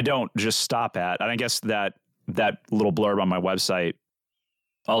I don't just stop at, and I guess that little blurb on my website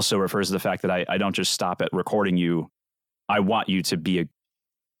also refers to the fact that I don't just stop at recording you. I want you to be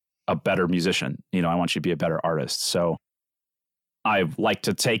a better musician. You know, I want you to be a better artist. So I like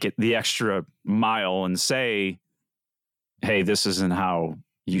to take it the extra mile and say, hey, this isn't how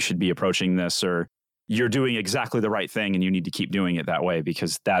you should be approaching this, or you're doing exactly the right thing and you need to keep doing it that way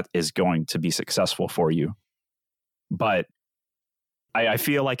because that is going to be successful for you. But I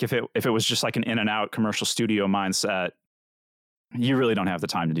feel like if it was just like an in and out commercial studio mindset, you really don't have the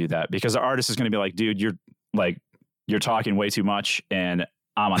time to do that, because the artist is going to be like, dude, you're talking way too much and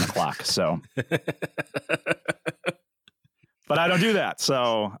I'm on the clock. So, but I don't do that.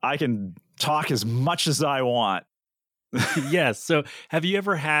 So I can talk as much as I want. Yes. So have you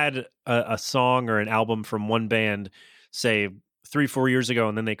ever had a song or an album from one band, say 3-4 years ago,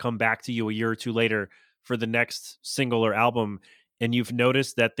 and then they come back to you a year or two later for the next single or album, and you've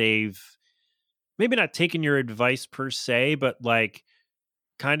noticed that they've maybe not taken your advice per se, but like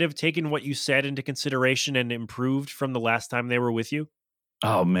kind of taken what you said into consideration and improved from the last time they were with you?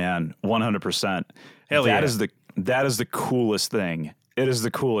 Oh man, 100%. Hell yeah. That is the coolest thing. It is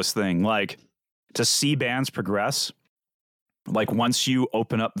the coolest thing. Like, to see bands progress. Like, once you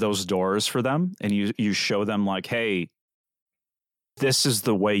open up those doors for them and you show them like, hey, this is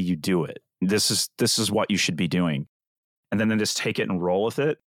the way you do it. This is what you should be doing. And then just take it and roll with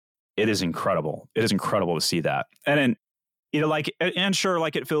it. It is incredible. It is incredible to see that. And then, you know, like, and sure,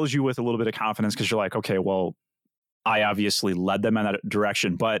 like, it fills you with a little bit of confidence because you're like, okay, well, I obviously led them in that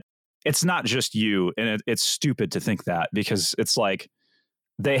direction, but it's not just you. And it's stupid to think that, because it's like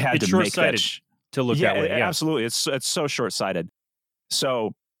they had to make that to look that way. Yeah, absolutely. It's so short-sighted.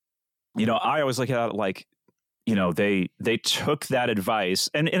 So, you know, I always look at it like, you know, they took that advice,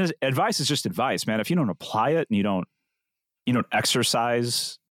 and advice is just advice, man. If you don't apply it and you don't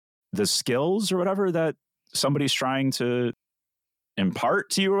exercise the skills or whatever that somebody's trying to impart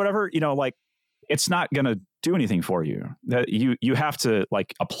to you or whatever, you know, like, it's not going to do anything for you. That you have to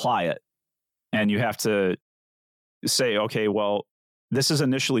like apply it, and you have to say, okay, well, this is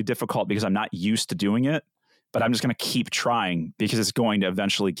initially difficult because I'm not used to doing it, but I'm just going to keep trying because it's going to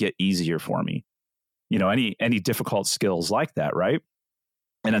eventually get easier for me. You know, any difficult skills like that, right?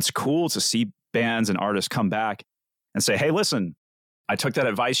 And it's cool to see bands and artists come back and say, hey, listen, I took that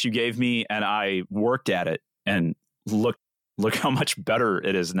advice you gave me and I worked at it, and look how much better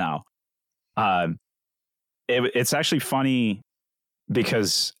it is now. It's actually funny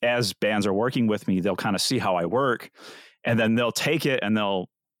because as bands are working with me, they'll kind of see how I work, and then they'll take it and they'll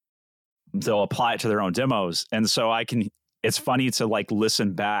apply it to their own demos. And so it's funny to like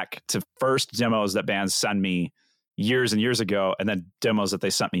listen back to first demos that bands send me years and years ago, and then demos that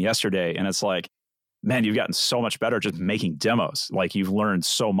they sent me yesterday. And it's like, man, you've gotten so much better just making demos. Like, you've learned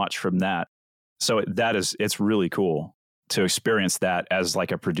so much from that. So it's really cool to experience that as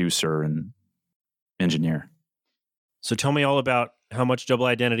like a producer and engineer. So tell me all about how much Double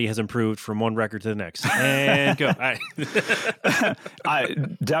Identity has improved from one record to the next. And go. I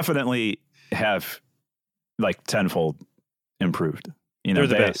definitely have like tenfold improved. You know,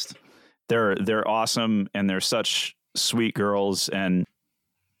 they're the best. They're awesome, and they're such sweet girls. And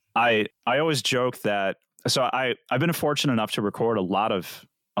I always joke that, so I've been fortunate enough to record a lot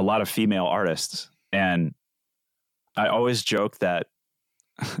of female artists, and I always joke that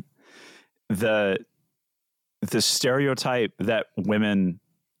the stereotype that women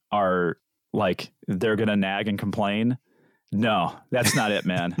are like, they're going to nag and complain. No, that's not it,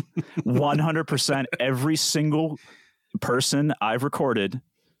 man. 100% every single person I've recorded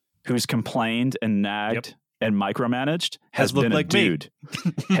who's complained and nagged and micromanaged has been a dude.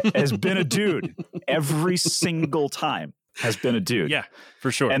 Has been a dude. Every single time has been a dude. Yeah,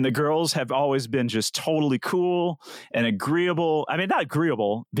 for sure. And the girls have always been just totally cool and agreeable. I mean, not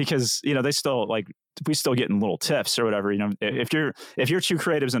agreeable because, you know, we still get in little tiffs or whatever. You know, if you're two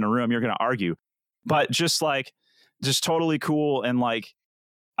creatives in a room, you're going to argue, but just totally cool. And like,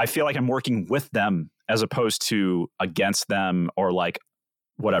 I feel like I'm working with them as opposed to against them or like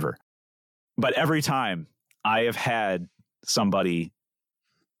whatever. But every time I have had somebody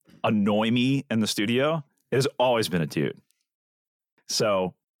annoy me in the studio, it has always been a dude.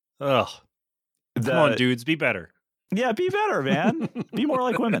 So, come on, dudes, be better. Yeah, be better, man. Be more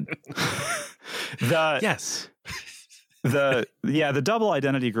like women. Yes. The Double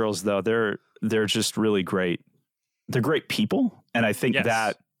Identity girls, though, they're just really great. They're great people, and I think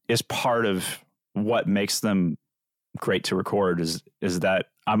that is part of what makes them great to record. Is that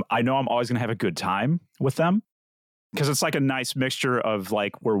I know I'm always going to have a good time with them because it's like a nice mixture of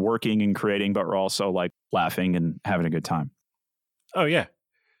like we're working and creating, but we're also like laughing and having a good time. Oh, yeah.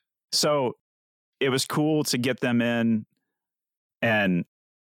 So it was cool to get them in. And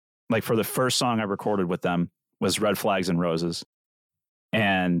like for the first song I recorded with them was Red Flags and Roses.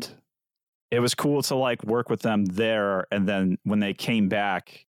 And it was cool to like work with them there. And then when they came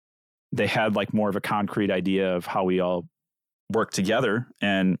back, they had like more of a concrete idea of how we all work together.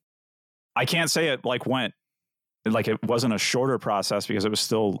 And I can't say it like went like it wasn't a shorter process because it was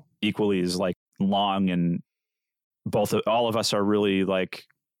still equally as like long, and all of us are really like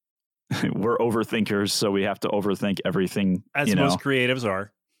we're overthinkers, so we have to overthink everything, as most creatives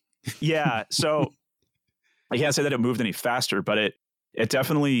are. Yeah, so I can't say that it moved any faster, but it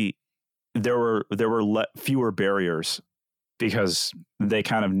definitely there were fewer barriers because they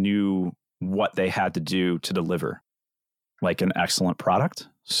kind of knew what they had to do to deliver like an excellent product.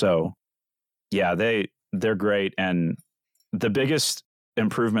 So yeah, they're great. And the biggest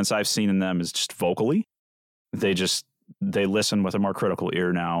improvements I've seen in them is just vocally. They listen with a more critical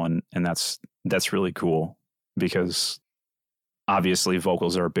ear now. And that's really cool because obviously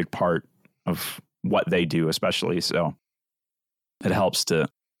vocals are a big part of what they do, especially. So it helps that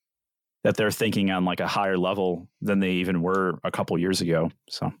they're thinking on like a higher level than they even were a couple years ago.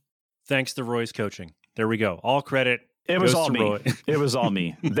 So thanks to Roy's coaching. There we go. All credit. It was all me. It was all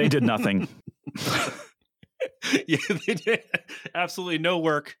me. They did nothing. Yeah, they did absolutely no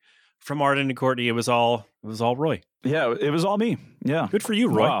work from Arden and Courtney. It was all Roy. Yeah, it was all me. Yeah. Good for you,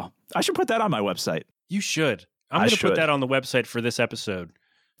 Roy. Wow. I should put that on my website. You should. I'm going to put that on the website for this episode.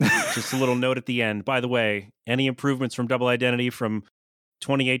 Just a little note at the end. By the way, any improvements from Double Identity from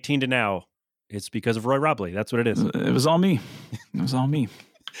 2018 to now, it's because of Roy Robley. That's what it is. It was all me. It was all me.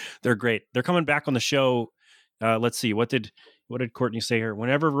 They're great. They're coming back on the show. Let's see. What did Courtney say here?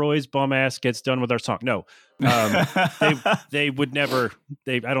 Whenever Roy's bum ass gets done with our song. No, they would never.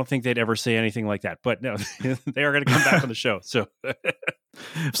 I don't think they'd ever say anything like that. But no, they are going to come back on the show. So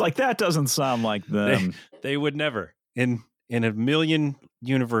it's like that doesn't sound like them. They would never in a million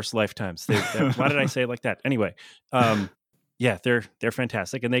universe lifetimes. Why did I say it like that? Anyway, yeah, they're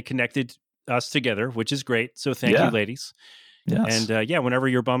fantastic, and they connected us together, which is great. So thank you, ladies. Yes. And yeah, whenever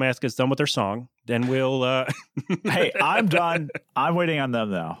your bum ass gets done with their song, then we'll. Hey, I'm done. I'm waiting on them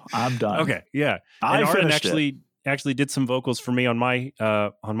now. I'm done. Okay, yeah. I Arden actually did some vocals for me on my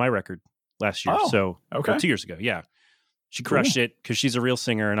record last year. Oh, so okay. 2 years ago. Yeah, she crushed it because she's a real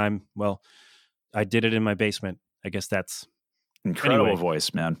singer, and I did it in my basement. I guess that's incredible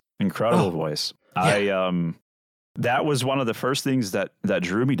voice, man. Incredible voice. Yeah. That was one of the first things that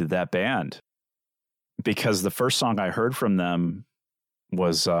drew me to that band. Because the first song I heard from them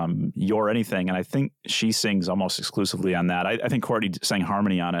was You're Anything. And I think she sings almost exclusively on that. I think Courtney sang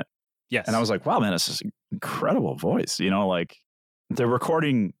harmony on it. Yes. And I was like, wow, man, this is an incredible voice. Like the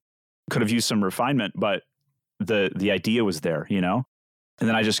recording could have used some refinement, but the idea was there, And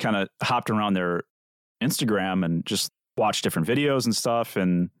then I just kind of hopped around their Instagram and just watched different videos and stuff.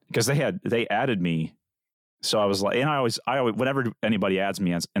 And because they added me. So I was like, and I always, whenever anybody adds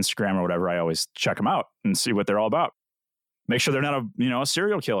me on Instagram or whatever, I always check them out and see what they're all about. Make sure they're not a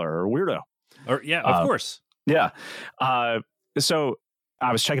serial killer or a weirdo. Or yeah, of course. Yeah. So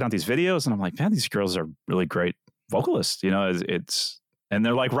I was checking out these videos and I'm like, man, these girls are really great vocalists. And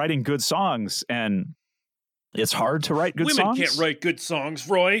they're like writing good songs, and it's hard to write good songs. Women can't write good songs,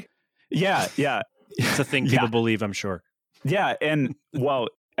 Roy. Yeah. Yeah. It's a thing people believe, I'm sure. Yeah. And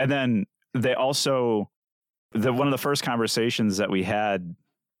and then they also, one of the first conversations that we had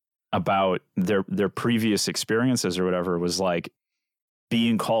about their previous experiences or whatever was like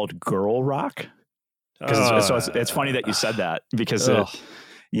being called girl rock. It's funny that you said that because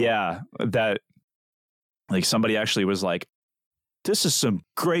that like somebody actually was like, this is some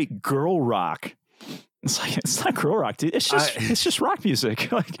great girl rock. It's like, it's not girl rock, dude. It's just rock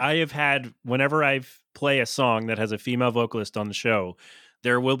music. Like I have had, whenever I play a song that has a female vocalist on the show,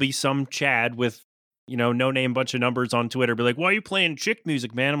 there will be some Chad with no name bunch of numbers on Twitter be like, why are you playing chick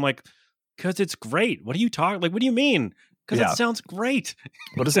music, man? I'm like, because it's great. What are you talking? Like, what do you mean? Because it sounds great.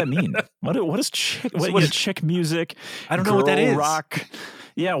 What does that mean? What is chick? What is chick music? I don't know what that is. Rock.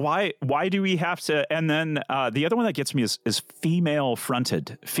 Yeah. Why do we have to? And then the other one that gets me is female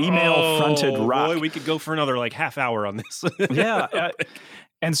fronted rock. Boy, we could go for another like half hour on this. Yeah.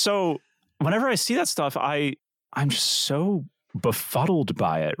 And so whenever I see that stuff, I'm just so befuddled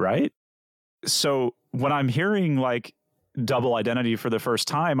by it. Right. So when I'm hearing like Double Identity for the first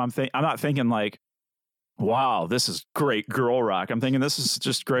time, I'm not thinking like, wow, this is great girl rock. I'm thinking this is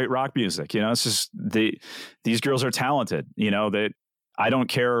just great rock music. It's just these girls are talented. That I don't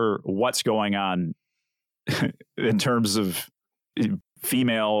care what's going on in terms of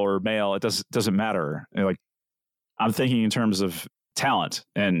female or male. It doesn't matter. Like, I'm thinking in terms of talent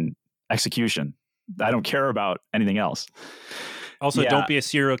and execution. I don't care about anything else. Also, don't be a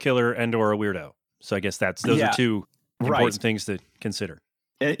serial killer and or a weirdo. So I guess those are two important things to consider.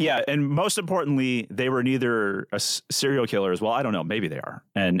 Yeah, and most importantly, they were neither serial killers. Well, I don't know. Maybe they are.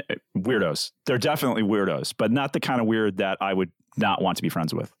 And weirdos. They're definitely weirdos, but not the kind of weird that I would not want to be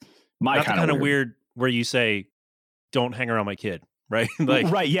friends with. Not the kind of weird where you say, don't hang around my kid, right?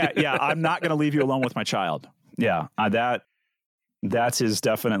 Right, yeah. I'm not going to leave you alone with my child. Yeah, that is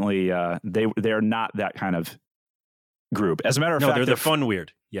definitely, they're not that kind of group. As a matter of fact, they're the fun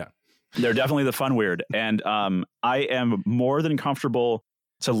weird. Yeah. They're definitely the fun weird. And I am more than comfortable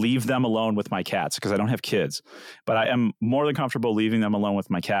to leave them alone with my cats because I don't have kids, but I am more than comfortable leaving them alone with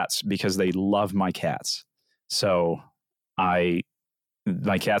my cats because they love my cats. So my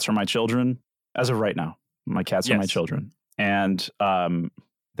cats are my children as of right now. My cats are my children, and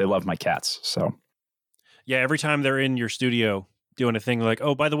they love my cats. So yeah, every time they're in your studio doing a thing like,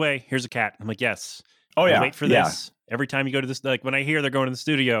 oh, by the way, here's a cat. I'm like, yes. Oh yeah. Wait for this. Every time you go to this, like when I hear they're going to the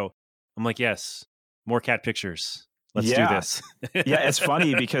studio, I'm like, yes, more cat pictures. Let's do this. Yeah, it's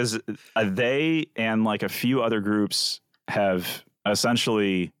funny because they and like a few other groups have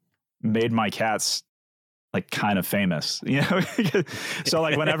essentially made my cats like kind of famous, you know? So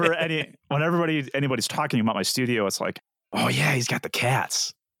like whenever anybody's talking about my studio, it's like, oh yeah, he's got the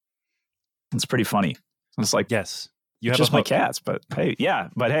cats. It's pretty funny. It's like, yes, you have just my cats, but hey,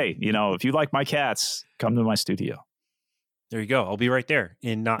 you know, if you like my cats, come to my studio. There you go. I'll be right there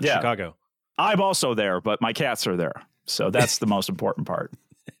in Chicago. I'm also there, but my cats are there. So that's the most important part.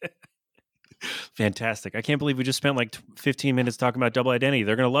 Fantastic. I can't believe we just spent like 15 minutes talking about Double Identity.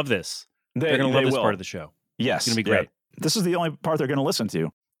 They're going to love this. They're going to love this part of the show. Yes. It's going to be great. Yeah. This is the only part they're going to listen to.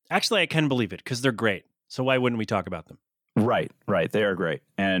 Actually, I can believe it because they're great. So why wouldn't we talk about them? Right. They are great.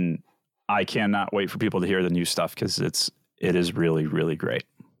 And I cannot wait for people to hear the new stuff because it is really, really great.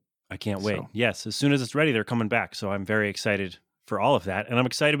 I can't wait. Yes. As soon as it's ready, they're coming back. So I'm very excited for all of that. And I'm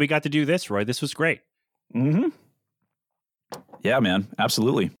excited we got to do this, Roy. This was great. Mm-hmm. Yeah, man.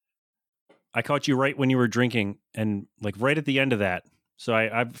 Absolutely. I caught you right when you were drinking and like right at the end of that. So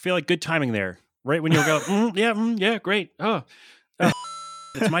I feel like good timing there. Right when you were going, yeah, great. Oh,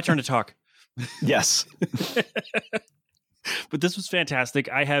 it's my turn to talk. Yes. But this was fantastic.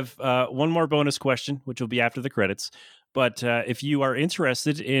 I have one more bonus question, which will be after the credits. But if you are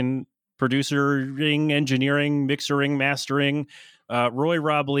interested in producing, engineering, mixering, mastering,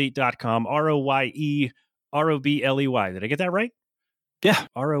 RoyRobley.com, RoyeRobley. Did I get that right? Yeah.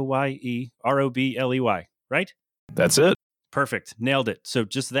 RoyeRobley, right? That's it. Perfect. Nailed it. So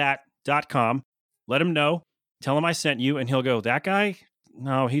just that.com. Let him know. Tell him I sent you, and he'll go, that guy?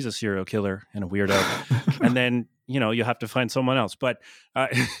 No, he's a serial killer and a weirdo. And then, you know, you'll have to find someone else. But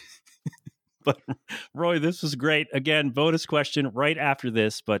Roy, this was great. Again, bonus question right after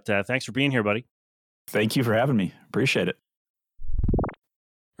this. But thanks for being here, buddy. Thank you for having me. Appreciate it.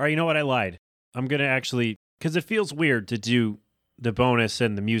 All right, you know what? I lied. I'm going to actually, because it feels weird to do the bonus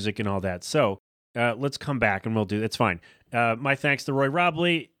and the music and all that. So let's come back and we'll do, it's fine. My thanks to Roy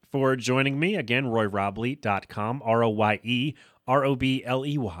Robley for joining me. Again, RoyRobley.com,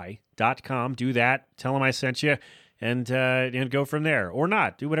 RoyRobley.com. Do that. Tell him I sent you and go from there. Or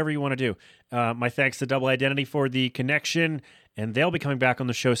not. Do whatever you want to do. My thanks to Double Identity for the connection, and they'll be coming back on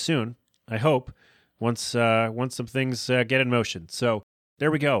the show soon, I hope, once some things get in motion. So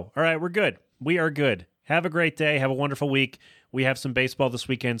there we go. All right, we're good. We are good. Have a great day. Have a wonderful week. We have some baseball this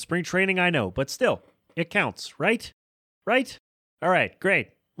weekend. Spring training, I know, but still, it counts, right? Right? All right, great.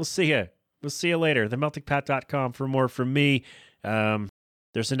 We'll see you. We'll see you later. TheMeltingPat.com for more from me.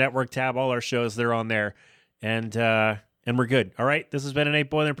 There's a network tab. All our shows, they're on there. And we're good. All right? This has been an 8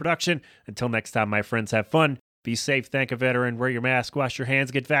 Boiler production. Until next time, my friends, have fun. Be safe. Thank a veteran. Wear your mask. Wash your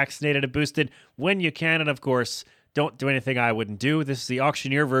hands. Get vaccinated and boosted when you can. And, of course, don't do anything I wouldn't do. This is the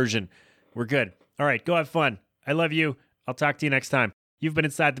auctioneer version. We're good. All right. Go have fun. I love you. I'll talk to you next time. You've been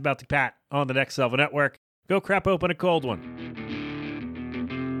inside the Melting Pat on the Next Level Network. Go crap open a cold one.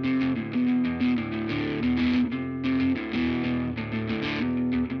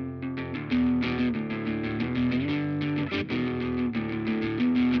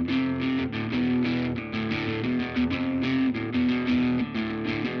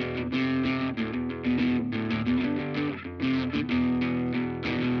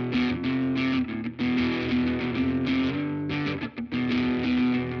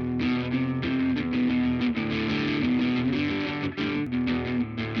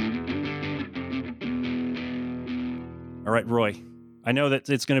 All right, Roy, I know that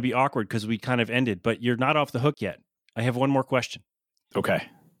it's going to be awkward because we kind of ended, but you're not off the hook yet. I have one more question. Okay.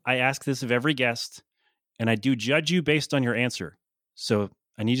 I ask this of every guest, and I do judge you based on your answer. So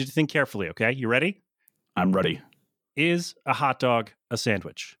I need you to think carefully, okay? You ready? I'm ready. Is a hot dog a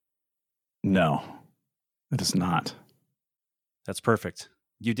sandwich? No, it is not. That's perfect.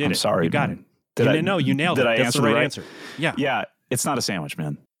 You did I'm it. sorry. You got man. it. No, you nailed it. Did I That's answer the right right answer. Yeah. Yeah, it's not a sandwich,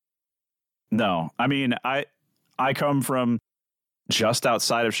 man. No, I mean, I come from just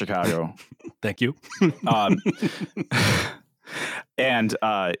outside of Chicago. Thank you. And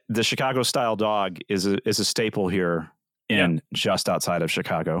the Chicago style dog is a staple here in just outside of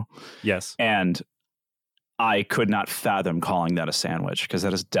Chicago. Yes. And I could not fathom calling that a sandwich because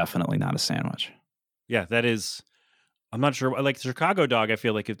that is definitely not a sandwich. Yeah, that is. I'm not sure. Like the Chicago dog, I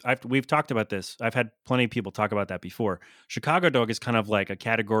feel like we've talked about this. I've had plenty of people talk about that before. Chicago dog is kind of like a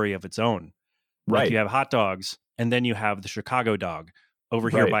category of its own. Right. Like you have hot dogs, and then you have the Chicago dog over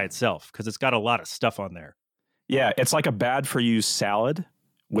here by itself because it's got a lot of stuff on there. Yeah, it's like a bad for you salad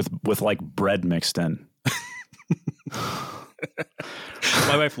with like bread mixed in.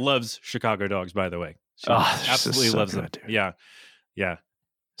 My wife loves Chicago dogs, by the way. She absolutely so loves good, them. dude. Yeah. Yeah.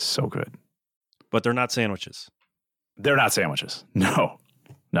 So good. But they're not sandwiches. They're not sandwiches. No.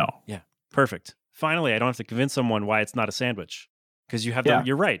 Yeah. Perfect. Finally, I don't have to convince someone why it's not a sandwich. Because you have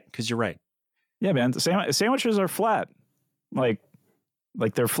you're right. Because you're right. Yeah, man. Sandwiches are flat. Like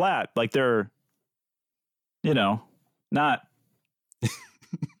they're flat. Like they're, not.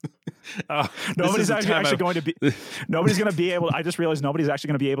 Nobody's actually going to be. Nobody's going to be able. I just realized nobody's actually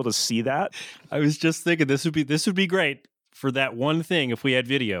going to be able to see that. I was just thinking this would be great for that one thing if we had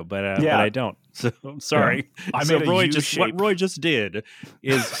video, but I don't. So I'm sorry. Yeah. So what Roy just did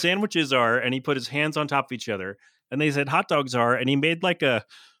is sandwiches are, and he put his hands on top of each other, and they said hot dogs are, and he made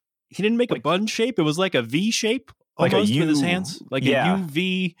he didn't make a bun shape. It was like a V shape almost like with his hands, like a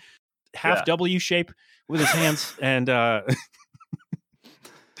UV half W shape with his hands, and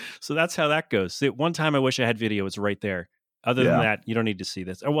so that's how that goes. See, one time I wish I had video. It's right there. Other than that, you don't need to see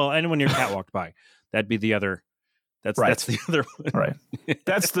this. Oh, well, and when your cat walked by, that'd be the other. That's the other one. Right.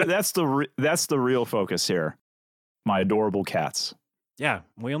 That's the real focus here. My adorable cats. Yeah,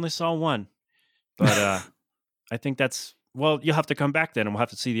 we only saw one, but I think you'll have to come back then, and we'll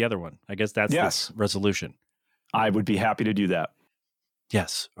have to see the other one. I guess that's the resolution. I would be happy to do that.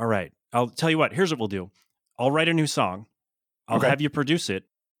 Yes. All right. I'll tell you what. Here's what we'll do. I'll write a new song. I'll have you produce it.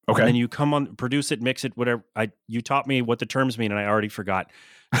 Okay. And then you come on, produce it, mix it, whatever. You taught me what the terms mean, and I already forgot.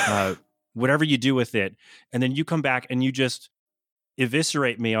 Whatever you do with it, and then you come back and you just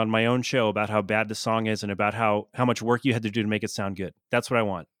eviscerate me on my own show about how bad the song is and about how much work you had to do to make it sound good. That's what I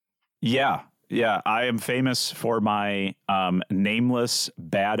want. Yeah. Yeah. I am famous for my nameless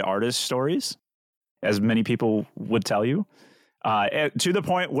bad artist stories, as many people would tell you, to the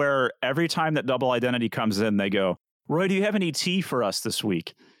point where every time that Double Identity comes in, they go, Roy, do you have any tea for us this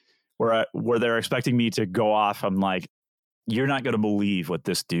week? Where they're expecting me to go off. I'm like, you're not going to believe what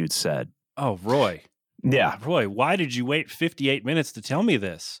this dude said. Oh, Roy. Yeah. Roy, why did you wait 58 minutes to tell me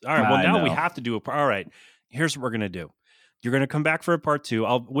this? All right. Well, now we have to do all right. Here's what we're going to do. You're going to come back for a part 2.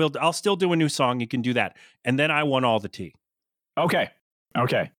 I'll still do a new song. You can do that. And then I want all the tea. Okay.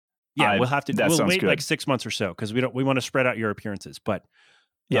 Yeah, we'll have to. We'll wait good. like 6 months or so because we want to spread out your appearances. But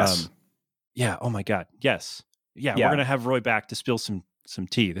yes. Yeah. Oh my God. Yes. Yeah. We're going to have Roy back to spill some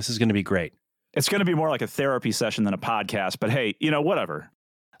tea. This is going to be great. It's going to be more like a therapy session than a podcast, but hey, whatever.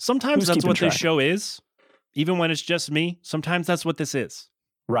 Sometimes that's what this show is. Even when it's just me, sometimes that's what this is.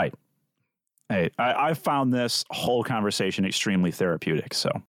 Right. Hey, I found this whole conversation extremely therapeutic, so.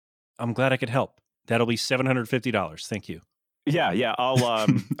 I'm glad I could help. That'll be $750. Thank you. Yeah.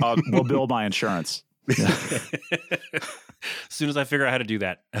 We'll bill my insurance. As soon as I figure out how to do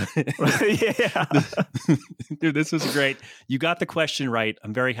that. Yeah. Dude, this was great. You got the question right.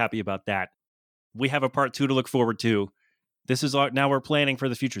 I'm very happy about that. We have a part 2 to look forward to. This is now we're planning for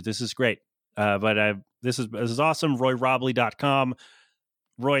the future. This is great. But this is awesome. RoyRobley.com.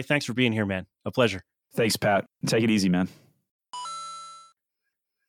 Roy, thanks for being here, man. A pleasure. Thanks, Pat. Take it easy, man.